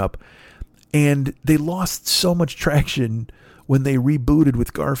one coming up. And they lost so much traction when they rebooted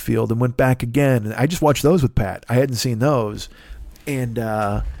with Garfield and went back again. And I just watched those with Pat. I hadn't seen those. And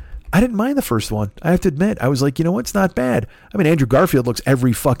I didn't mind the first one. I have to admit. I was like, you know what? It's not bad. I mean, Andrew Garfield looks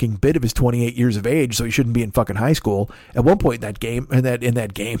every fucking bit of his 28 years of age, so he shouldn't be in fucking high school. At one point in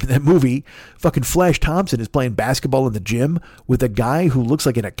that movie, fucking Flash Thompson is playing basketball in the gym with a guy who looks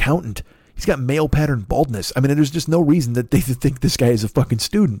like an accountant. He's got male pattern baldness. I mean, there's just no reason that they think this guy is a fucking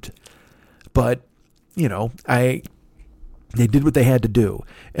student. But, they did what they had to do.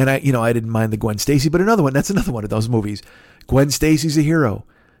 And I didn't mind the Gwen Stacy, but that's another one of those movies. Gwen Stacy's a hero.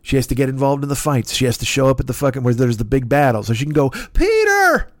 She has to get involved in the fights. She has to show up at the fucking, where there's the big battle, so she can go,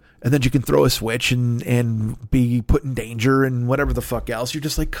 Peter! And then she can throw a switch and be put in danger and whatever the fuck else. You're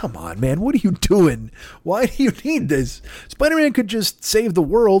just like, come on, man, what are you doing? Why do you need this? Spider-Man could just save the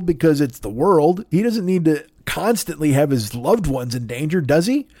world because it's the world. He doesn't need to constantly have his loved ones in danger, does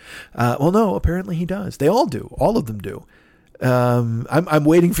he? Well, no, apparently he does. They all do. All of them do. I'm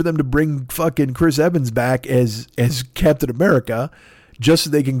waiting for them to bring fucking Chris Evans back as Captain America, just so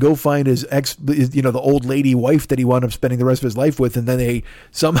they can go find his the old lady wife that he wound up spending the rest of his life with, and then they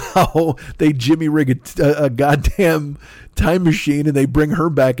somehow jimmy rig a goddamn time machine and they bring her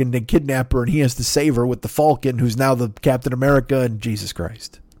back and they kidnap her, and he has to save her with the Falcon, who's now the Captain America, and Jesus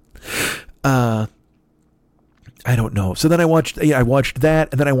Christ. I don't know. So then I watched that,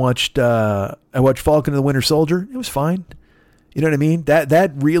 and then I watched Falcon and the Winter Soldier. It was fine. You know what I mean?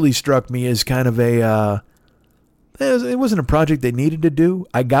 That really struck me as kind of it wasn't a project they needed to do.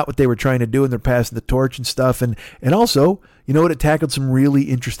 I got what they were trying to do, and they're passing the torch and stuff. And also, you know what? It tackled some really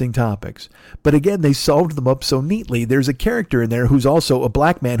interesting topics. But again, they solved them up so neatly. There's a character in there who's also a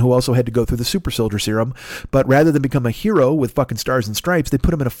black man who also had to go through the super soldier serum. But rather than become a hero with fucking stars and stripes, they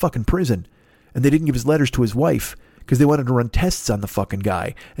put him in a fucking prison. And they didn't give his letters to his wife, because they wanted to run tests on the fucking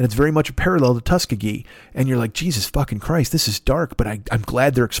guy. And it's very much a parallel to Tuskegee. And you're like, Jesus fucking Christ, this is dark, but I'm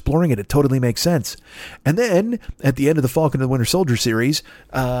glad they're exploring it. It totally makes sense. And then at the end of the Falcon and the Winter Soldier series,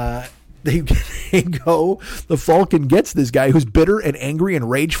 they go, the Falcon gets this guy who's bitter and angry and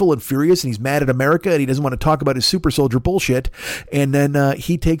rageful and furious, and he's mad at America, and he doesn't want to talk about his super soldier bullshit. And then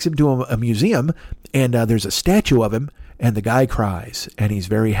he takes him to a museum, and there's a statue of him, and the guy cries, and he's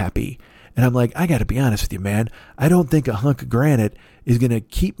very happy. And I'm like, I got to be honest with you, man. I don't think a hunk of granite is going to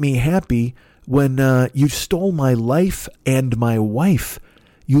keep me happy when you stole my life and my wife.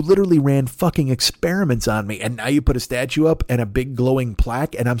 You literally ran fucking experiments on me. And now you put a statue up and a big glowing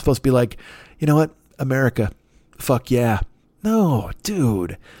plaque. And I'm supposed to be like, you know what? America. Fuck yeah. No,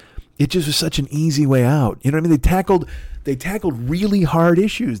 dude. It just was such an easy way out. You know what I mean? They tackled really hard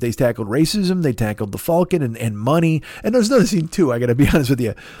issues. They tackled racism. They tackled the Falcon and money. And there's another scene too. I got to be honest with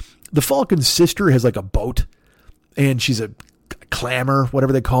you. The Falcon's sister has like a boat, and she's a clammer,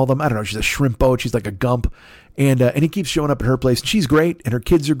 whatever they call them. I don't know. She's a shrimp boat. She's like a gump. And he keeps showing up at her place, and she's great, and her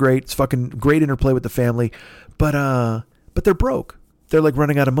kids are great. It's fucking great interplay with the family. But they're broke. They're like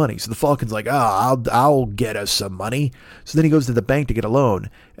running out of money. So the Falcon's like, I'll get us some money. So then he goes to the bank to get a loan,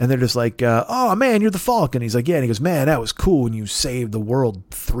 and they're just like, oh man, you're the Falcon. He's like, yeah. And he goes, man, that was cool when you saved the world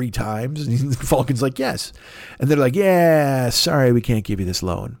 3 times. And the Falcon's like, yes. And they're like, yeah, sorry, we can't give you this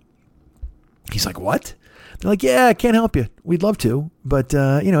loan. He's like, what? They're like, yeah, I can't help you. We'd love to, but,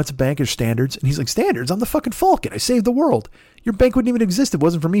 it's a bank. There's standards. And he's like, standards? I'm the fucking Falcon. I saved the world. Your bank wouldn't even exist if it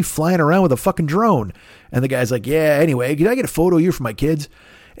wasn't for me flying around with a fucking drone. And the guy's like, yeah, anyway, can I get a photo of you for my kids?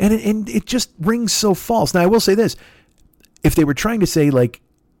 And it just rings so false. Now, I will say this. If they were trying to say, like,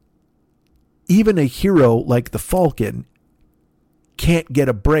 even a hero like the Falcon can't get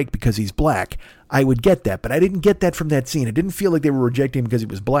a break because he's black. I would get that, but I didn't get that from that scene. It didn't feel like they were rejecting him because he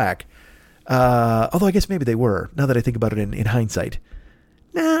was black. Although I guess maybe they were, now that I think about it in hindsight.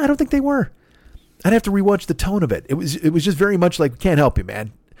 Nah, I don't think they were. I'd have to rewatch the tone of it. It was just very much like, can't help you,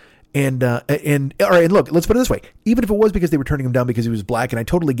 man. And all right, and look, let's put it this way. Even if it was because they were turning him down because he was black, and I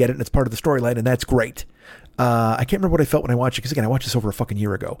totally get it, and it's part of the storyline, and that's great. I can't remember what I felt when I watched it, because again, I watched this over a fucking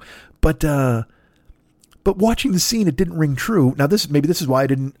year ago. But watching the scene, it didn't ring true. Now, this is why I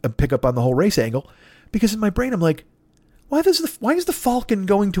didn't pick up on the whole race angle, because in my brain, I'm like, why is the Falcon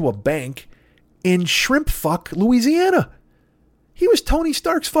going to a bank in shrimp fuck Louisiana? He was Tony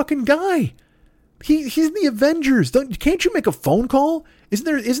Stark's fucking guy. He's in the Avengers. Can't you make a phone call?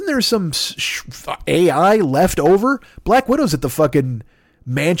 Isn't there some AI left over? Black Widow's at the fucking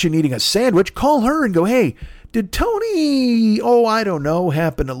mansion eating a sandwich. Call her and go, hey, did Tony, I don't know,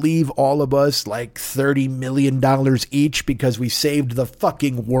 happen to leave all of us like $30 million each because we saved the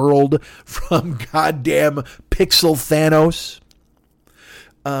fucking world from goddamn Pixel Thanos?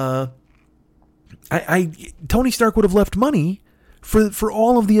 Tony Stark would have left money for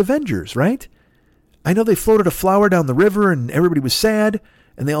all of the Avengers, right? I know they floated a flower down the river and everybody was sad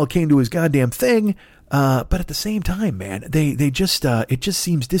and they all came to his goddamn thing. But at the same time, man, it just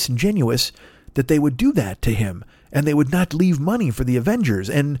seems disingenuous that they would do that to him and they would not leave money for the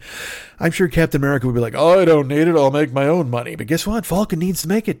Avengers. And I'm sure Captain America would be like, I don't need it. I'll make my own money. But guess what? Falcon needs to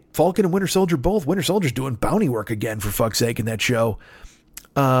make it. Falcon and Winter Soldier both. Winter Soldier's doing bounty work again, for fuck's sake, in that show.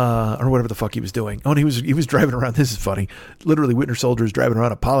 Or whatever the fuck he was doing. Oh, and he was driving around. This is funny. Literally, Winter Soldier is driving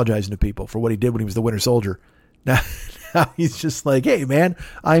around apologizing to people for what he did when he was the Winter Soldier. Now he's just like, hey, man,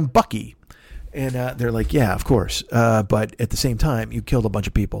 I'm Bucky. And they're like, yeah, of course. But at the same time, you killed a bunch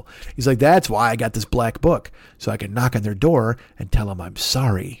of people. He's like, that's why I got this black book, so I can knock on their door and tell them I'm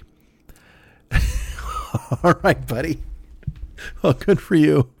sorry. All right, buddy. Well, good for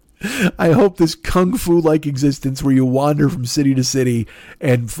you. I hope this kung fu-like existence where you wander from city to city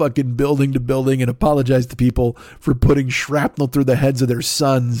and fucking building to building and apologize to people for putting shrapnel through the heads of their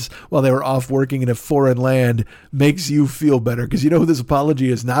sons while they were off working in a foreign land makes you feel better. Because you know who this apology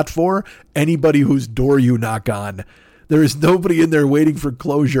is not for? Anybody whose door you knock on. There is nobody in there waiting for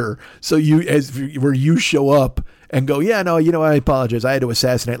closure. So where you show up and go, yeah, no, I apologize. I had to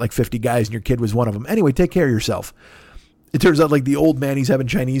assassinate like 50 guys and your kid was one of them. Anyway, take care of yourself. It turns out like the old man, he's having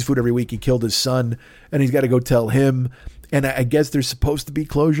Chinese food every week. He killed his son and he's got to go tell him. And I guess there's supposed to be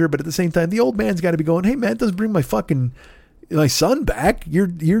closure, but at the same time, the old man's got to be going, hey man, it doesn't bring my son back. You're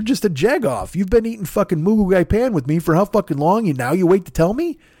just a jagoff. You've been eating fucking Mugu Gai Pan with me for how fucking long? And now you wait to tell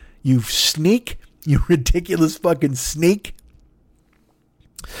me? You sneak. You ridiculous fucking sneak.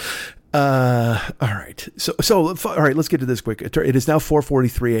 All right. So all right, let's get to this quick. It is now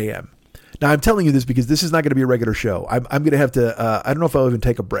 4:43 a.m. Now, I'm telling you this because this is not going to be a regular show. I'm going to have to, I don't know if I'll even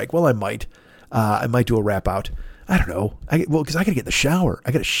take a break. Well, I might. I might do a wrap out. I don't know. Because I got to get in the shower. I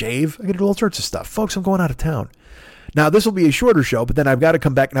got to shave. I got to do all sorts of stuff. Folks, I'm going out of town. Now, this will be a shorter show, but then I've got to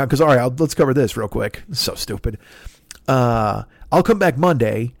come back now because, all right, let's cover this real quick. It's so stupid. I'll come back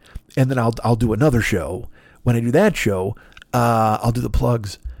Monday, and then I'll do another show. When I do that show, I'll do the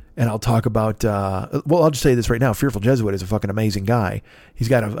plugs. And I'll talk about, I'll just say this right now. Fearful Jesuit is a fucking amazing guy. He's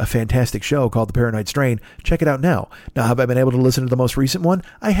got a fantastic show called The Paranoid Strain. Check it out now. Now, have I been able to listen to the most recent one?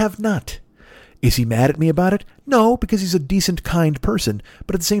 I have not. Is he mad at me about it? No, because he's a decent, kind person.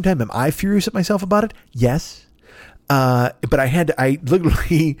 But at the same time, am I furious at myself about it? Yes. But I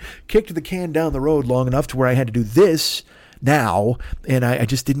literally kicked the can down the road long enough to where I had to do this now, and I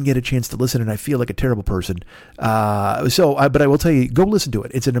just didn't get a chance to listen, and I feel like a terrible person. But I will tell you, go listen to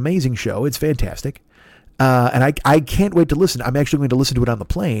it. It's an amazing show. It's fantastic. And I can't wait to listen. I'm actually going to listen to it on the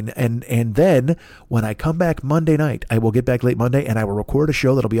plane, and then when I come back Monday night, I will get back late Monday, and I will record a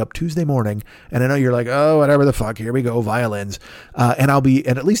show that'll be up Tuesday morning. And I know you're like, oh, whatever the fuck, here we go, violins. And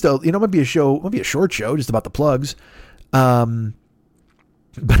at least it might be a short show just about the plugs. But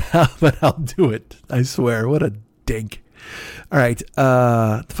I'll do it. I swear. What a dink. All right,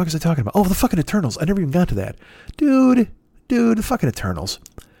 the fuck is I talking about? Oh, the fucking Eternals. I never even got to that. Dude, the fucking Eternals.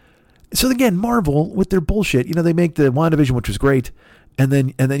 So again, Marvel with their bullshit, they make the WandaVision, which was great, and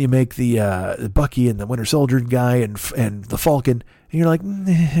then you make the Bucky and the Winter Soldier guy and the Falcon, and you're like,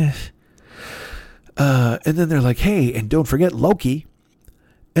 and then they're like, hey, and don't forget Loki,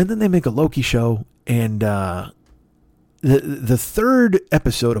 and then they make a Loki show, and the third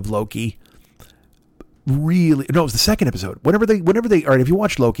episode of Loki. It was the second episode. Whenever they, all right, if you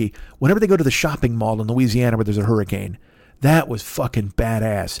watch Loki, whenever they go to the shopping mall in Louisiana where there's a hurricane, That was fucking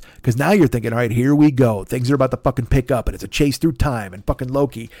badass. Because now you're thinking, all right, here we go. Things are about to fucking pick up, and it's a chase through time, and fucking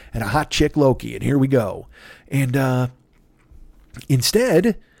Loki, and a hot chick Loki, and here we go. And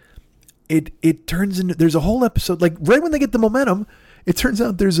instead, it turns into, there's a whole episode, like right when they get the momentum, it turns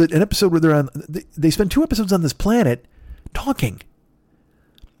out there's an episode where they spend 2 episodes on this planet talking.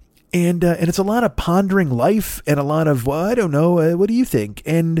 And it's a lot of pondering life and a lot of, well, I don't know, what do you think?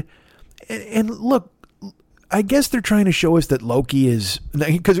 And look, I guess they're trying to show us that Loki is,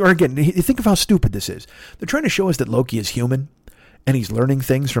 or again, think of how stupid this is. They're trying to show us that Loki is human and he's learning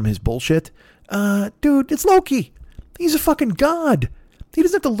things from his bullshit. Dude, it's Loki. He's a fucking god. He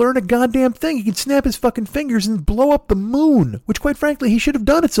doesn't have to learn a goddamn thing. He can snap his fucking fingers and blow up the moon, which quite frankly, he should have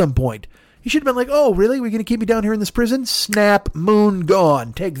done at some point. He should have been like, oh, really? We're going to keep me down here in this prison? Snap, moon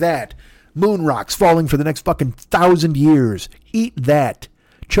gone. Take that. Moon rocks falling for the next fucking 1,000 years. Eat that.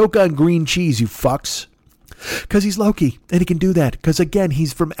 Choke on green cheese, you fucks. Because he's Loki, and he can do that. Because, again,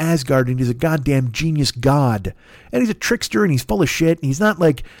 he's from Asgard, and he's a goddamn genius god. And he's a trickster, and he's full of shit, and he's not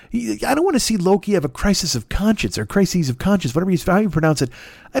like... I don't want to see Loki have a crisis of conscience, or crises of conscience, whatever how you pronounce it.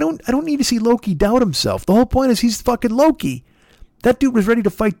 I don't need to see Loki doubt himself. The whole point is he's fucking Loki. That dude was ready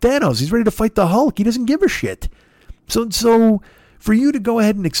to fight Thanos. He's ready to fight the Hulk. He doesn't give a shit. So for you to go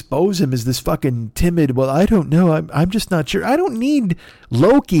ahead and expose him as this fucking timid, well, I don't know, I'm just not sure. I don't need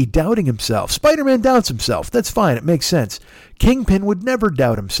Loki doubting himself. Spider-Man doubts himself. That's fine. It makes sense. Kingpin would never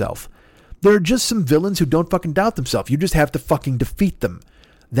doubt himself. There are just some villains who don't fucking doubt themselves. You just have to fucking defeat them.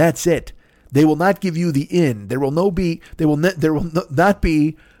 That's it. They will not give you the in. There will not be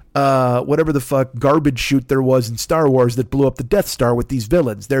whatever the fuck garbage chute there was in Star Wars that blew up the Death Star with these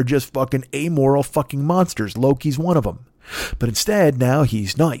villains. They're just fucking amoral fucking monsters. Loki's one of them. But instead, now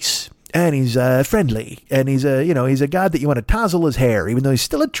he's nice. And he's friendly. And he's a god that you want to touzle his hair, even though he's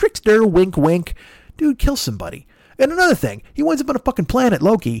still a trickster. Wink, wink. Dude, kill somebody. And another thing, he winds up on a fucking planet,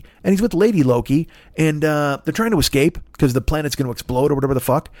 Loki, and he's with Lady Loki, and they're trying to escape because the planet's going to explode or whatever the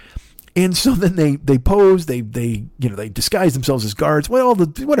fuck. And so then they pose, they disguise themselves as guards. Well,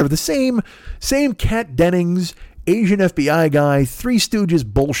 the same Kat Dennings, Asian FBI guy, Three Stooges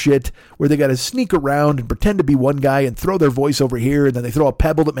bullshit, where they got to sneak around and pretend to be one guy and throw their voice over here, and then they throw a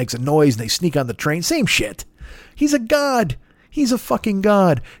pebble that makes a noise, and they sneak on the train. Same shit. He's a god. He's a fucking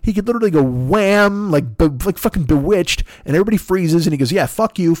god. He could literally go wham, like fucking Bewitched, and everybody freezes, and he goes, yeah,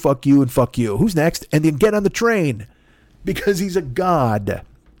 fuck you, and fuck you. Who's next? And then get on the train. Because he's a god.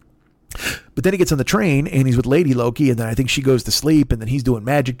 But then he gets on the train, and he's with Lady Loki, and then I think she goes to sleep, and then he's doing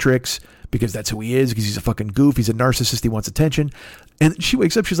magic tricks, because that's who he is, because he's a fucking goof, he's a narcissist, he wants attention. And she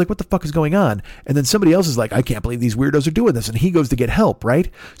wakes up, she's like, what the fuck is going on? And then somebody else is like, I can't believe these weirdos are doing this. And he goes to get help, right?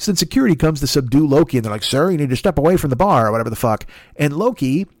 So then security comes to subdue Loki, and they're like, sir, you need to step away from the bar, or whatever the fuck. And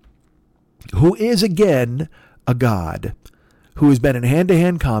Loki, who is, again, a god, who has been in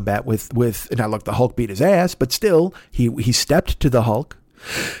hand-to-hand combat with now look, the Hulk beat his ass, but still, he stepped to the Hulk.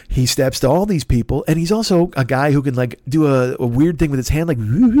 He steps to all these people, and he's also a guy who can like do a weird thing with his hand, like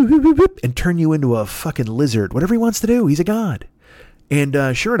and turn you into a fucking lizard. Whatever he wants to do, he's a god.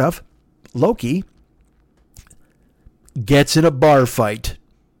 And sure enough, Loki gets in a bar fight.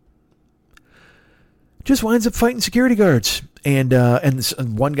 Just winds up fighting security guards, and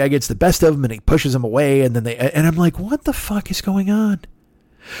one guy gets the best of him, and he pushes him away, and then and I'm like, what the fuck is going on?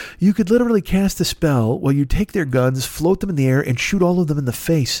 You could literally cast a spell while you take their guns, float them in the air, and shoot all of them in the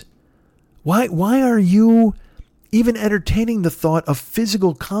face. Why are you even entertaining the thought of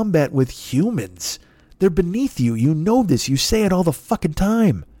physical combat with humans? They're beneath you. You know this. You say it all the fucking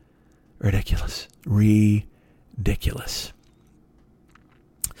time. Ridiculous. Ridiculous.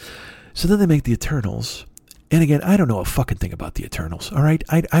 So then they make the Eternals. And again, I don't know a fucking thing about the Eternals, all right?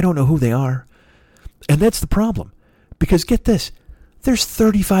 I don't know who they are. And that's the problem. Because get this. There's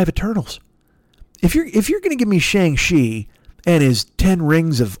 35 Eternals. If you're going to give me Shang-Chi and his 10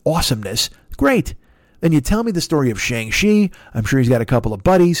 rings of awesomeness, great. Then you tell me the story of Shang-Chi. I'm sure he's got a couple of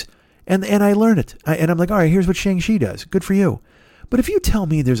buddies. And I learn it. And I'm like, all right, here's what Shang-Chi does. Good for you. But if you tell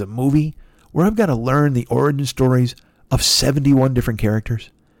me there's a movie where I've got to learn the origin stories of 71 different characters,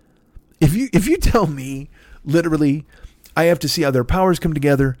 if you tell me literally I have to see how their powers come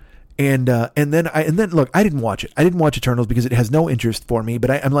together, and then look, I didn't watch it. I didn't watch Eternals because it has no interest for me.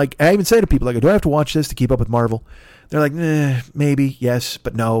 But I'm like, I even say to people, like, do I have to watch this to keep up with Marvel? They're like, maybe, yes,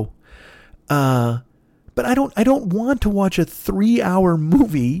 but no. But I don't want to watch a 3-hour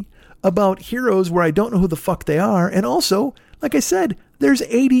movie about heroes where I don't know who the fuck they are. And also, like I said, there's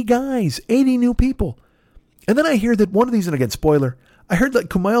 80 guys, 80 new people. And then I hear that one of these, and again, spoiler, I heard that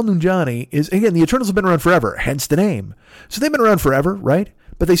Kumail Nanjiani is, again, the Eternals have been around forever, hence the name. So they've been around forever, right?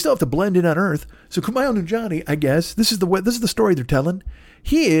 but they still have to blend in on Earth. So Kumail Nanjiani, I guess, this is the story they're telling.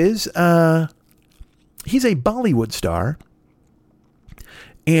 He's a Bollywood star,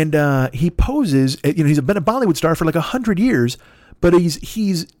 and he poses. He's been a Bollywood star for like 100 years, but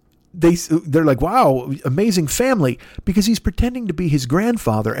they're like, wow, amazing family, because he's pretending to be his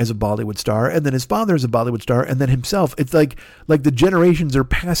grandfather as a Bollywood star, and then his father as a Bollywood star, and then himself. It's like the generations are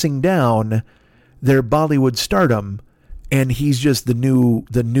passing down their Bollywood stardom, and he's just the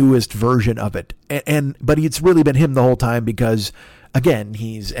newest version of it. But it's really been him the whole time because, again,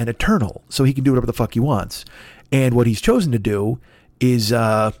 he's an eternal, so he can do whatever the fuck he wants. And what he's chosen to do is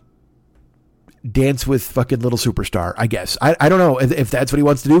dance with fucking Little Superstar, I guess. I don't know if that's what he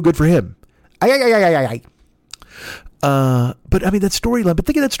wants to do. Good for him. But I mean, that storyline, but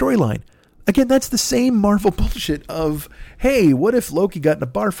think of that storyline. Again, that's the same Marvel bullshit of, hey, what if Loki got in a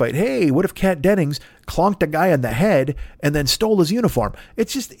bar fight? Hey, what if Kat Dennings clonked a guy on the head and then stole his uniform?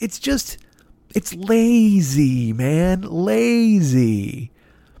 It's lazy, man. Lazy.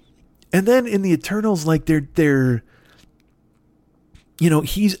 And then in the Eternals, like they're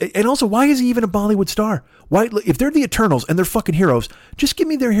and also, why is he even a Bollywood star? Why, if they're the Eternals and they're fucking heroes, just give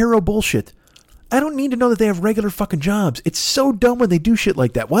me their hero bullshit. I don't need to know that they have regular fucking jobs. It's so dumb when they do shit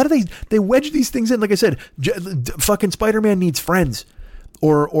like that. Why do they wedge these things in? Like I said, fucking Spider-Man needs friends,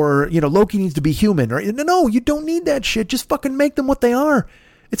 or Loki needs to be human. Or no, you don't need that shit. Just fucking make them what they are.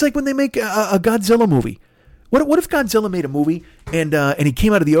 It's like when they make a Godzilla movie. What if Godzilla made a movie and he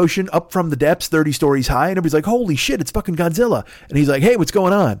came out of the ocean up from the depths 30 stories high, and everybody's like, holy shit, it's fucking Godzilla. And he's like, hey, what's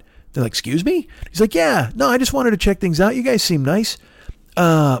going on? They're like, excuse me? He's like, yeah, no, I just wanted to check things out. You guys seem nice.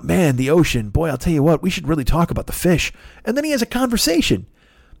 Man, the ocean, boy, I'll tell you what, we should really talk about the fish. And then he has a conversation.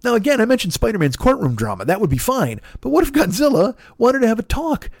 Now, again, I mentioned Spider-Man's courtroom drama. That would be fine. But what if Godzilla wanted to have a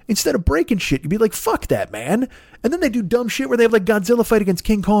talk instead of breaking shit? You'd be like, fuck that, man. And then they do dumb shit where they have like Godzilla fight against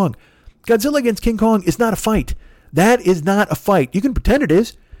King Kong. Godzilla against King Kong is not a fight. That is not a fight. You can pretend it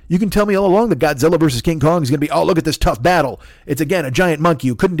is. You can tell me all along that Godzilla versus King Kong is going to be, oh, look at this tough battle. It's, again, a giant monkey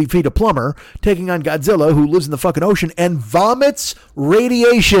who couldn't defeat a plumber taking on Godzilla, who lives in the fucking ocean and vomits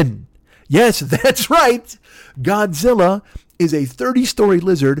radiation. Yes, that's right. Godzilla is a 30-story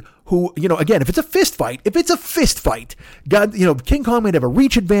lizard who, again, if it's a fist fight, King Kong might have a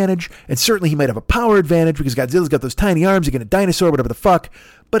reach advantage, and certainly he might have a power advantage because Godzilla's got those tiny arms against a dinosaur, whatever the fuck.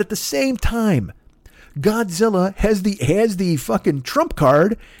 But at the same time, Godzilla has the fucking trump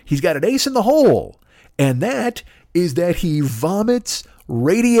card. He's got an ace in the hole, and that is that he vomits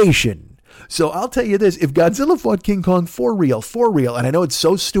radiation. So I'll tell you this, if Godzilla fought King Kong for real, and I know it's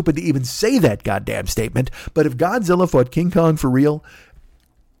so stupid to even say that goddamn statement, but if Godzilla fought King Kong for real,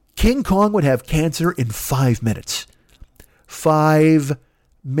 King Kong would have cancer in 5 minutes. 5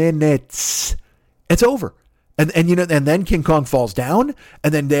 minutes. It's over. And then King Kong falls down,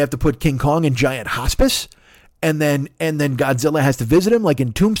 and then they have to put King Kong in giant hospice, and then Godzilla has to visit him like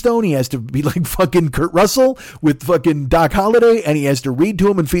in Tombstone. He has to be like fucking Kurt Russell with fucking Doc Holliday, and he has to read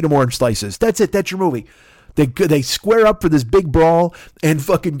to him and feed him orange slices. That's it. That's your movie. They square up for this big brawl, and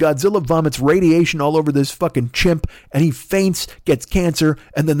fucking Godzilla vomits radiation all over this fucking chimp, and he faints, gets cancer,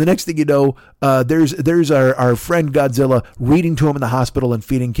 and then the next thing you know, there's our friend Godzilla reading to him in the hospital and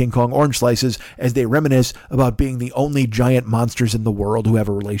feeding King Kong orange slices as they reminisce about being the only giant monsters in the world who have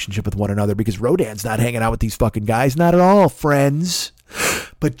a relationship with one another, because Rodan's not hanging out with these fucking guys. Not at all, friends.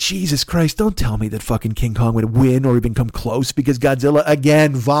 But Jesus Christ, don't tell me that fucking King Kong would win or even come close, because Godzilla,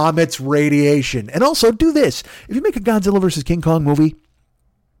 again, vomits radiation. And also, do this. If you make a Godzilla versus King Kong movie,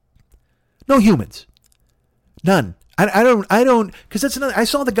 no humans. None. I don't, because that's another, I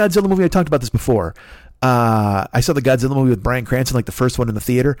saw the Godzilla movie, I talked about this before. I saw the Godzilla movie with Bryan Cranston, like the first one in the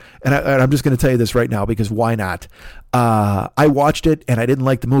theater. And I'm just going to tell you this right now, because why not? I watched it and I didn't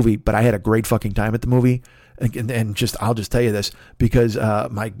like the movie, but I had a great fucking time at the movie. And I'll just tell you this, because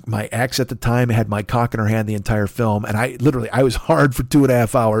my ex at the time had my cock in her hand the entire film, and I was hard for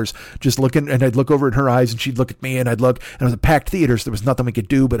 2.5 hours just looking, and I'd look over at her eyes and she'd look at me, and I'd look, and it was a packed theater, so there was nothing we could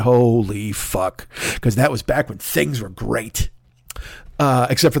do but holy fuck, because that was back when things were great,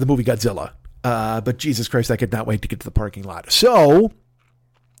 except for the movie Godzilla. But Jesus Christ, I could not wait to get to the parking lot. So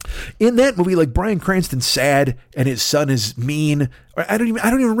in that movie, like, Bryan Cranston's sad and his son is mean. I don't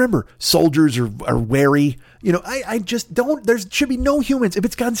even remember. Soldiers are wary. I just don't. There should be no humans. If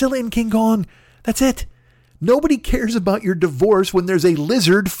it's Godzilla and King Kong, that's it. Nobody cares about your divorce when there's a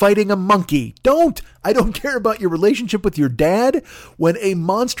lizard fighting a monkey. I don't care about your relationship with your dad when a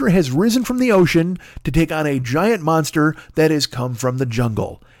monster has risen from the ocean to take on a giant monster that has come from the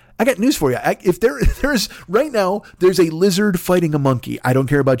jungle. I got news for you. If there's right now, there's a lizard fighting a monkey. I don't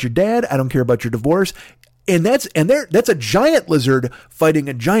care about your dad. I don't care about your divorce. And that's a giant lizard fighting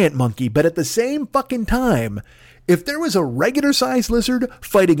a giant monkey. But at the same fucking time, if there was a regular sized lizard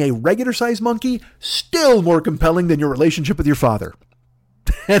fighting a regular sized monkey, still more compelling than your relationship with your father.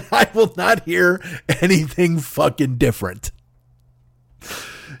 And I will not hear anything fucking different.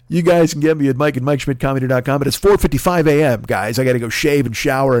 You guys can get me at Mike and MikeSchmidtComedy.com, but it's 4:55 a.m., guys. I got to go shave and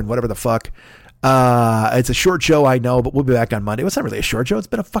shower and whatever the fuck. It's a short show, I know, but we'll be back on Monday. Well, it's not really a short show. It's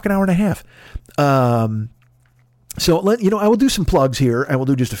been a fucking hour and a half. So, I will do some plugs here. I will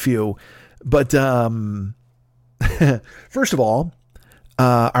do just a few. But first of all,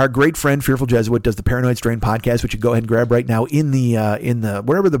 our great friend Fearful Jesuit does the Paranoid Strain podcast, which you go ahead and grab right now in the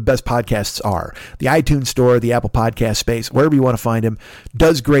wherever the best podcasts are, the iTunes store, the Apple Podcast space, wherever you want to find him.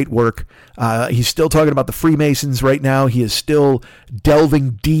 Does great work. He's still talking about the Freemasons right now. He is still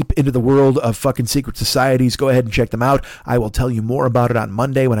delving deep into the world of fucking secret societies. Go ahead and check them out. I will tell you more about it on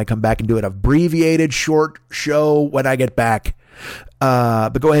Monday when I come back and do an abbreviated short show when I get back.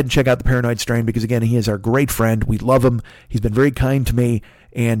 But go ahead and check out the Paranoid Strain because, again, he is our great friend. We love him. He's been very kind to me,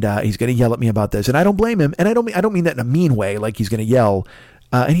 and he's going to yell at me about this. And I don't blame him, and I don't mean that in a mean way, like he's going to yell.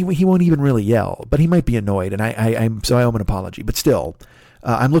 And he won't even really yell, but he might be annoyed, and so I owe him an apology. But still,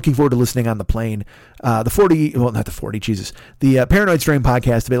 I'm looking forward to listening on the plane. The Paranoid Strain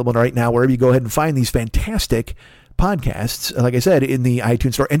podcast available right now wherever you go ahead and find these fantastic podcasts. Like I said, in the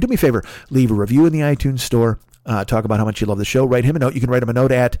iTunes store. And do me a favor, leave a review in the iTunes store. Talk about how much you love the show. Write him a note. You can write him a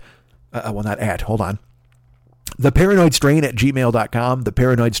note at, theparanoidstrain@gmail.com.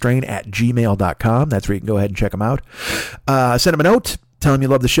 Theparanoidstrain@gmail.com. That's where you can go ahead and check him out. Send him a note. Tell him you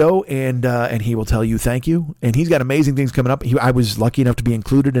love the show, and he will tell you thank you. And he's got amazing things coming up. I was lucky enough to be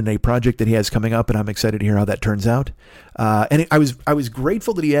included in a project that he has coming up, and I'm excited to hear how that turns out. And I was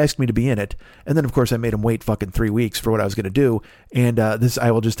grateful that he asked me to be in it. And then, of course, I made him wait fucking 3 weeks for what I was going to do. And I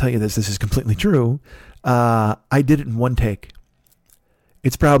will just tell you this is completely true. I did it in one take.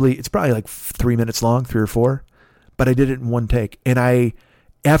 It's probably like 3 minutes long, 3 or 4, but I did it in one take. And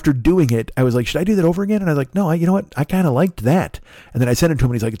after doing it, I was like, should I do that over again? And I was like, no, you know what? I kind of liked that. And then I sent it to him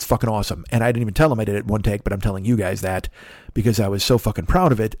and he's like, it's fucking awesome. And I didn't even tell him I did it in one take, but I'm telling you guys that because I was so fucking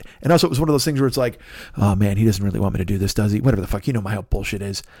proud of it. And also it was one of those things where it's like, oh man, he doesn't really want me to do this, does he? Whatever the fuck, you know how bullshit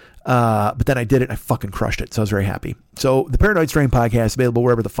is. But then I did it and I fucking crushed it. So I was very happy. So the Paranoid Strain podcast available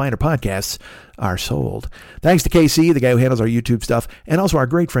wherever the finer podcasts are sold. Thanks to KC, the guy who handles our YouTube stuff, and also our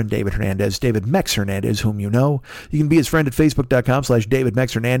great friend David Hernandez, David Mex Hernandez, whom you know. You can be his friend at Facebook.com/David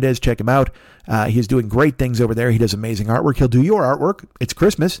Mex Hernandez. Check him out. He's doing great things over there. He does amazing artwork. He'll do your artwork. It's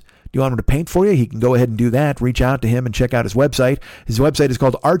Christmas. Do you want him to paint for you? He can go ahead and do that. Reach out to him and check out his website. His website is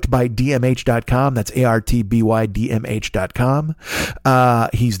called artbydmh.com. That's artbydmh.com.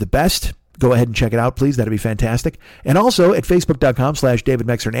 He's the best. Go ahead and check it out, please. That'd be fantastic. And also at Facebook.com/David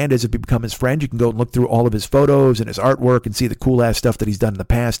Mex Hernandez, if you become his friend, you can go and look through all of his photos and his artwork and see the cool ass stuff that he's done in the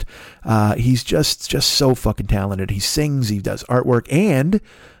past. He's just so fucking talented. He sings, he does artwork, and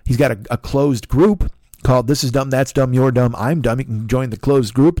he's got a closed group called This Is Dumb, That's Dumb, You're Dumb, I'm Dumb. You can join the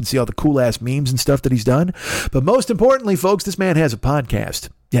closed group and see all the cool ass memes and stuff that he's done. But most importantly, folks, this man has a podcast.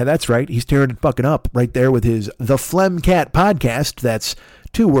 Yeah, that's right. He's tearing it fucking up right there with his The Phlegmcat podcast. That's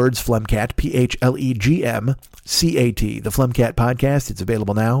 2 words, Phlegmcat, PHLEGMCAT, the Phlegmcat podcast. It's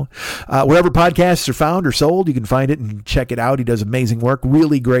available now. Wherever podcasts are found or sold, you can find it and check it out. He does amazing work,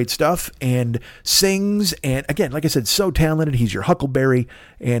 really great stuff, and sings. And again, like I said, so talented. He's your Huckleberry,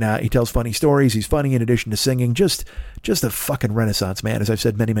 and he tells funny stories. He's funny in addition to singing. Just a fucking renaissance man, as I've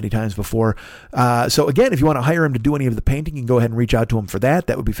said many, many times before. So again, if you want to hire him to do any of the painting, you can go ahead and reach out to him for that.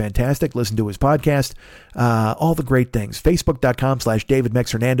 That would be fantastic. Listen to his podcast. All the great things. Facebook.com/David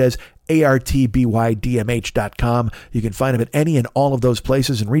Mex Hernandez, artbydmh.com. You can find him at any and all of those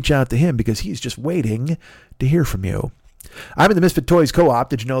places and reach out to him because he's just waiting to hear from you. I'm in the Misfit Toys Co-op.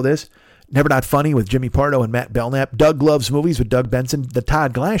 Did you know this? Never Not Funny with Jimmy Pardo and Matt Belknap. Doug Loves Movies with Doug Benson. The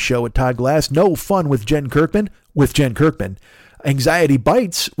Todd Glass Show with Todd Glass. No Fun with Jen Kirkman. Anxiety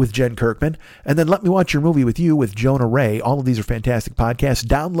Bites with Jen Kirkman. And then Let Me Watch Your Movie with You with Jonah Ray. All of these are fantastic podcasts.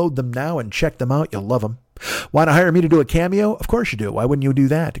 Download them now and check them out. You'll love them. Want to hire me to do a cameo? Of course you do. Why wouldn't you do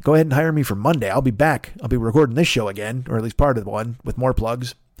that? Go ahead and hire me for Monday. I'll be back. I'll be recording this show again, or at least part of the one with more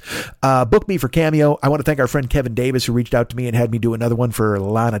plugs. Book me for cameo. I want to thank our friend Kevin Davis who reached out to me and had me do another one for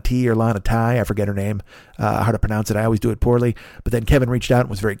Lana T or Lana Ty. I forget her name. How to pronounce it. I always do it poorly. But then Kevin reached out and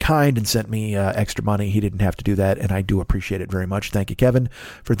was very kind and sent me extra money. He didn't have to do that, and I do appreciate it very much. Thank you, Kevin,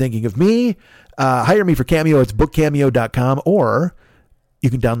 for thinking of me. Hire me for Cameo. It's bookcameo.com, or you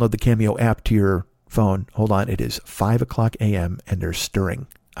can download the Cameo app to your phone. Hold on. It is 5:00 a.m. and they're stirring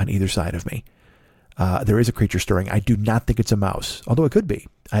on either side of me. There is a creature stirring. I do not think it's a mouse, although it could be.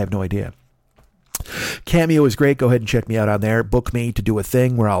 I have no idea. Cameo is great. Go ahead and check me out on there. Book me to do a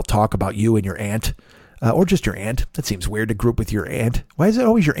thing where I'll talk about you and your aunt. Or just your aunt. That seems weird to group with your aunt. Why is it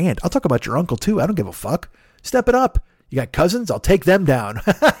always your aunt? I'll talk about your uncle too. I don't give a fuck. Step it up. You got cousins? I'll take them down.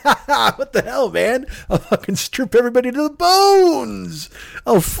 What the hell, man? I'll fucking strip everybody to the bones.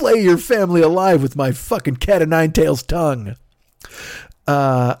 I'll flay your family alive with my fucking cat of nine tails tongue.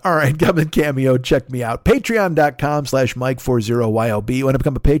 All right, Government Cameo, check me out. Patreon.com/Mike40YLB. You want to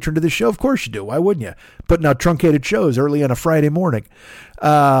become a patron to this show? Of course you do. Why wouldn't you? Putting out truncated shows early on a Friday morning.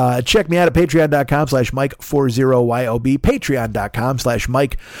 Check me out at patreon.com/Mike40YLB.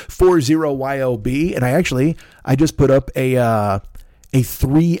 Patreon.com/Mike40YLB. And I just put up a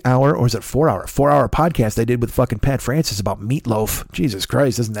 3-hour, or is it 4-hour podcast I did with fucking Pat Francis about meatloaf. Jesus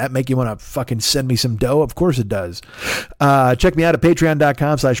Christ, doesn't that make you want to fucking send me some dough? Of course it does. Check me out at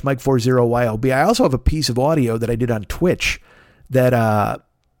patreon.com/Mike40YLB. I also have a piece of audio that I did on Twitch that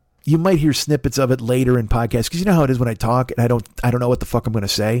you might hear snippets of it later in podcasts, because you know how it is when I talk and I don't know what the fuck I'm going to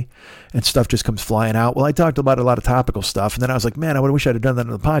say and stuff just comes flying out. Well, I talked about a lot of topical stuff, and then I was like, man, I wish I'd have done that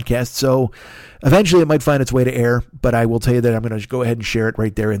on the podcast. So eventually it might find its way to air, but I will tell you that I'm going to go ahead and share it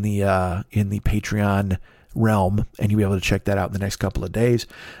right there in the Patreon realm, and you'll be able to check that out in the next couple of days.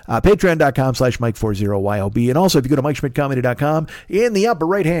 Patreon.com/Mike40YLB. And also, if you go to MikeSchmidtComedy.com, in the upper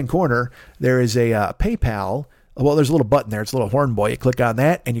right-hand corner, there is a PayPal. Well, there's a little button there. It's a little horn boy. You click on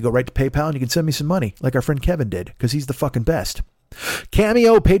that and you go right to PayPal and you can send me some money like our friend Kevin did, because he's the fucking best.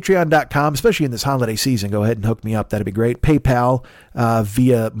 Cameo, patreon.com, especially in this holiday season. Go ahead and hook me up. That'd be great. PayPal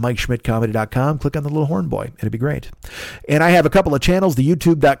via MikeSchmidtComedy.com. Click on the little horn boy. It'd be great. And I have a couple of channels, the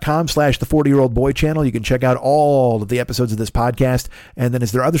youtube.com/the40year-old boy channel. You can check out all of the episodes of this podcast. And then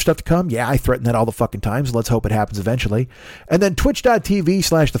is there other stuff to come? Yeah, I threaten that all the fucking times. Let's hope it happens eventually. And then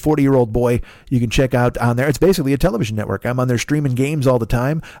twitch.tv/the40year-old boy. You can check out on there. It's basically a television network. I'm on there streaming games all the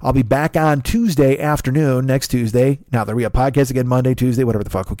time. I'll be back on Tuesday afternoon, next Tuesday. Now that we have podcasts again, Monday, Tuesday, whatever the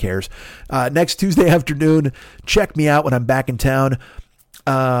fuck, who cares? Next Tuesday afternoon, check me out when I'm back in town.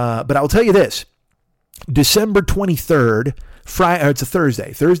 But I'll tell you this, December 23rd, it's a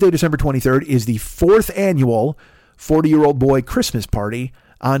Thursday, December 23rd is the 4th annual 40-year-old boy Christmas party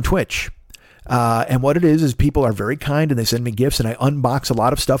on Twitch. And what it is people are very kind and they send me gifts, and I unbox a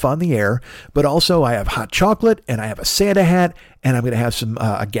lot of stuff on the air, but also I have hot chocolate and I have a Santa hat, and I'm going to have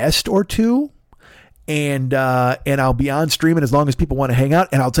a guest or two. And I'll be on streaming as long as people want to hang out.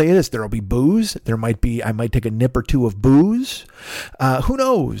 And I'll tell you this, there'll be booze. I might take a nip or two of booze. Who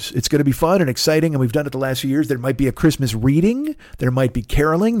knows? It's going to be fun and exciting. And we've done it the last few years. There might be a Christmas reading. There might be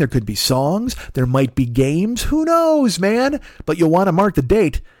caroling. There could be songs. There might be games. Who knows, man? But you'll want to mark the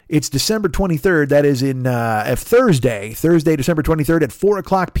date. It's December 23rd. That is in Thursday, December 23rd at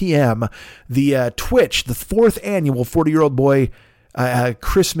 4:00 p.m. The Twitch, the 4th annual 40-year-old boy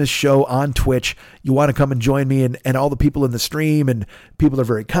Christmas show on Twitch. You want to come and join me and all the people in the stream, and people are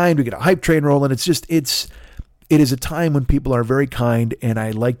very kind. We get a hype train rolling. It is a time when people are very kind, and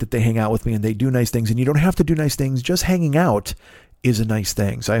I like that they hang out with me and they do nice things, and you don't have to do nice things. Just hanging out is a nice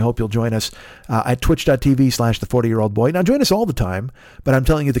thing. So I hope you'll join us at twitch.tv/the40year-old boy. Now join us all the time, but I'm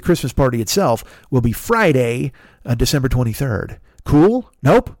telling you the Christmas party itself will be Friday, December 23rd. Cool?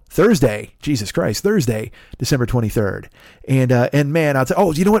 Nope. Thursday. Jesus Christ. Thursday, December 23rd. And man, I'll say,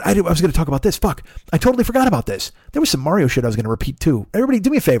 oh, you know what? I was going to talk about this. Fuck. I totally forgot about this. There was some Mario shit I was going to repeat too. Everybody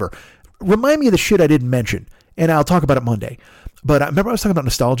do me a favor. Remind me of the shit I didn't mention, and I'll talk about it Monday. But remember I was talking about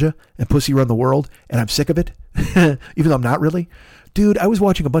nostalgia and Pussy Run the World, and I'm sick of it, even though I'm not really. Dude, I was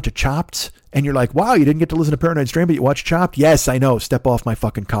watching a bunch of Chopped, and you're like, wow, you didn't get to listen to Paranoid Strain, but you watched Chopped? Yes, I know. Step off my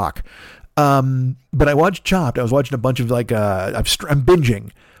fucking cock. But I watched Chopped. I was watching a bunch of I'm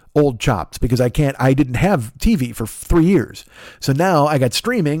binging old Chopped because I didn't have TV for 3 years. So now I got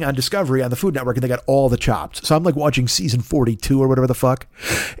streaming on Discovery on the Food Network, and they got all the Chopped. So I'm like watching season 42 or whatever the fuck.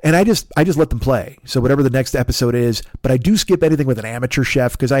 And I just let them play. So whatever the next episode is, but I do skip anything with an amateur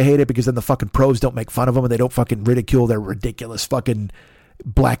chef because I hate it, because then the fucking pros don't make fun of them and they don't fucking ridicule their ridiculous fucking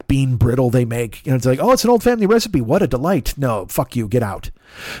black bean brittle they make. You know, it's like, oh, it's an old family recipe. What a delight. No, fuck you. Get out.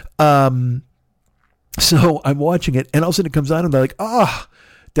 So I'm watching it, and all of a sudden it comes on, and they're like,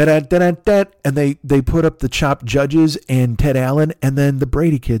 and they put up the Chopped judges and Ted Allen and then the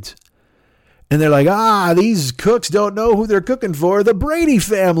Brady kids. And they're like, these cooks don't know who they're cooking for. The Brady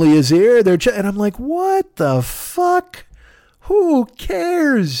family is here. And I'm like, what the fuck? Who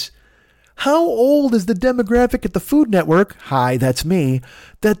cares? How old is the demographic at the Food Network? Hi, that's me.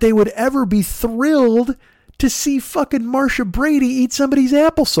 That they would ever be thrilled to see fucking Marsha Brady eat somebody's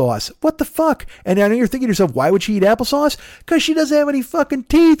applesauce. What the fuck? And I know you're thinking to yourself, why would she eat applesauce? Because she doesn't have any fucking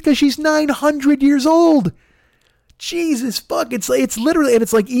teeth, because she's 900 years old. Jesus fuck. It's literally, and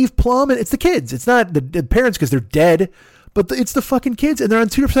it's like Eve Plum, and it's the kids. It's not the parents because they're dead, but it's the fucking kids, and they're on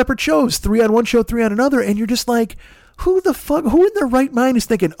two separate shows, 3 on one show, 3 on another, and you're just like, who in their right mind is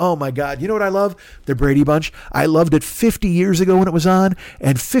thinking, oh my God, you know what I love? The Brady Bunch. I loved it 50 years ago when it was on,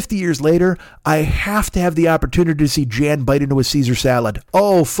 and 50 years later, I have to have the opportunity to see Jan bite into a Caesar salad.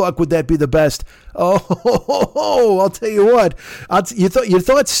 Oh, fuck, would that be the best? Oh, I'll tell you what. You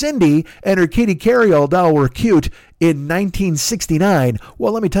thought Cindy and her Kitty Carryall doll were cute in 1969.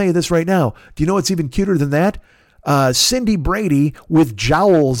 Well, let me tell you this right now. Do you know what's even cuter than that? Cindy Brady with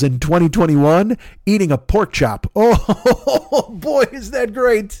jowls in 2021 eating a pork chop. Oh, boy, is that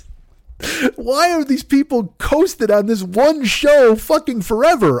great. Why are these people coasted on this one show fucking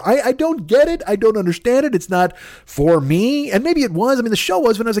forever? I don't get it. I don't understand it. It's not for me. And maybe it was. I mean, the show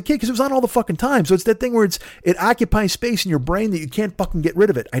was when I was a kid because it was on all the fucking time. So it's that thing where it occupies space in your brain that you can't fucking get rid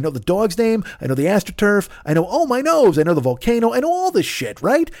of it. I know the dog's name. I know the AstroTurf. I know, oh, my nose. I know the volcano. I know all this shit,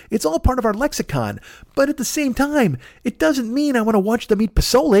 right? It's all part of our lexicon. But at the same time, it doesn't mean I want to watch them eat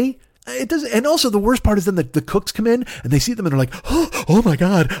Pasole. It doesn't, and also the worst part is then the cooks come in and they see them and they're like, oh my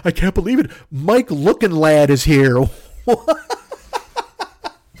God, I can't believe it. Mike Looking Lad is here.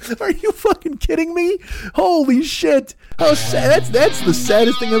 Are you fucking kidding me? Holy shit. How sad. That's the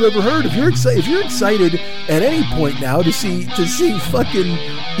saddest thing I've ever heard. If you're excited at any point now to see fucking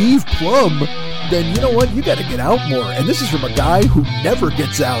Eve Plum, then you know what? You got to get out more. And this is from a guy who never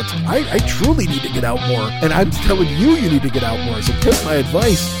gets out. I truly need to get out more. And I'm telling you need to get out more. So take my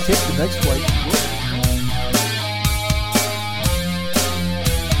advice. Take the next flight.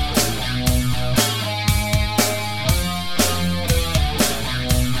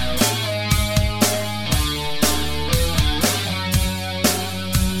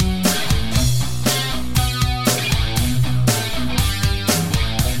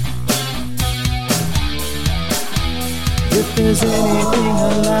 If there's anything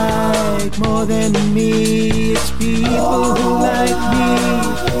I like more than me, it's people who like me.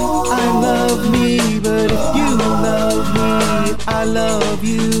 I love me, but if you love me, I love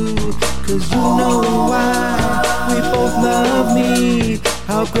you. 'Cause you know why, we both love me.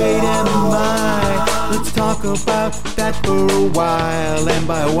 How great am I? Let's talk about that for a while. And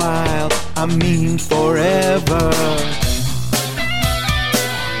by a while, I mean forever.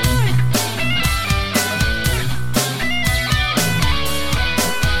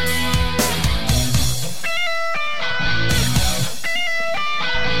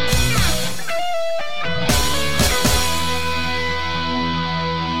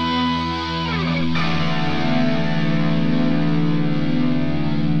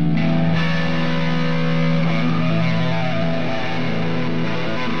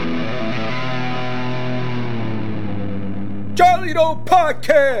 Charlie Doe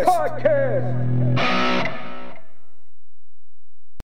Podcast.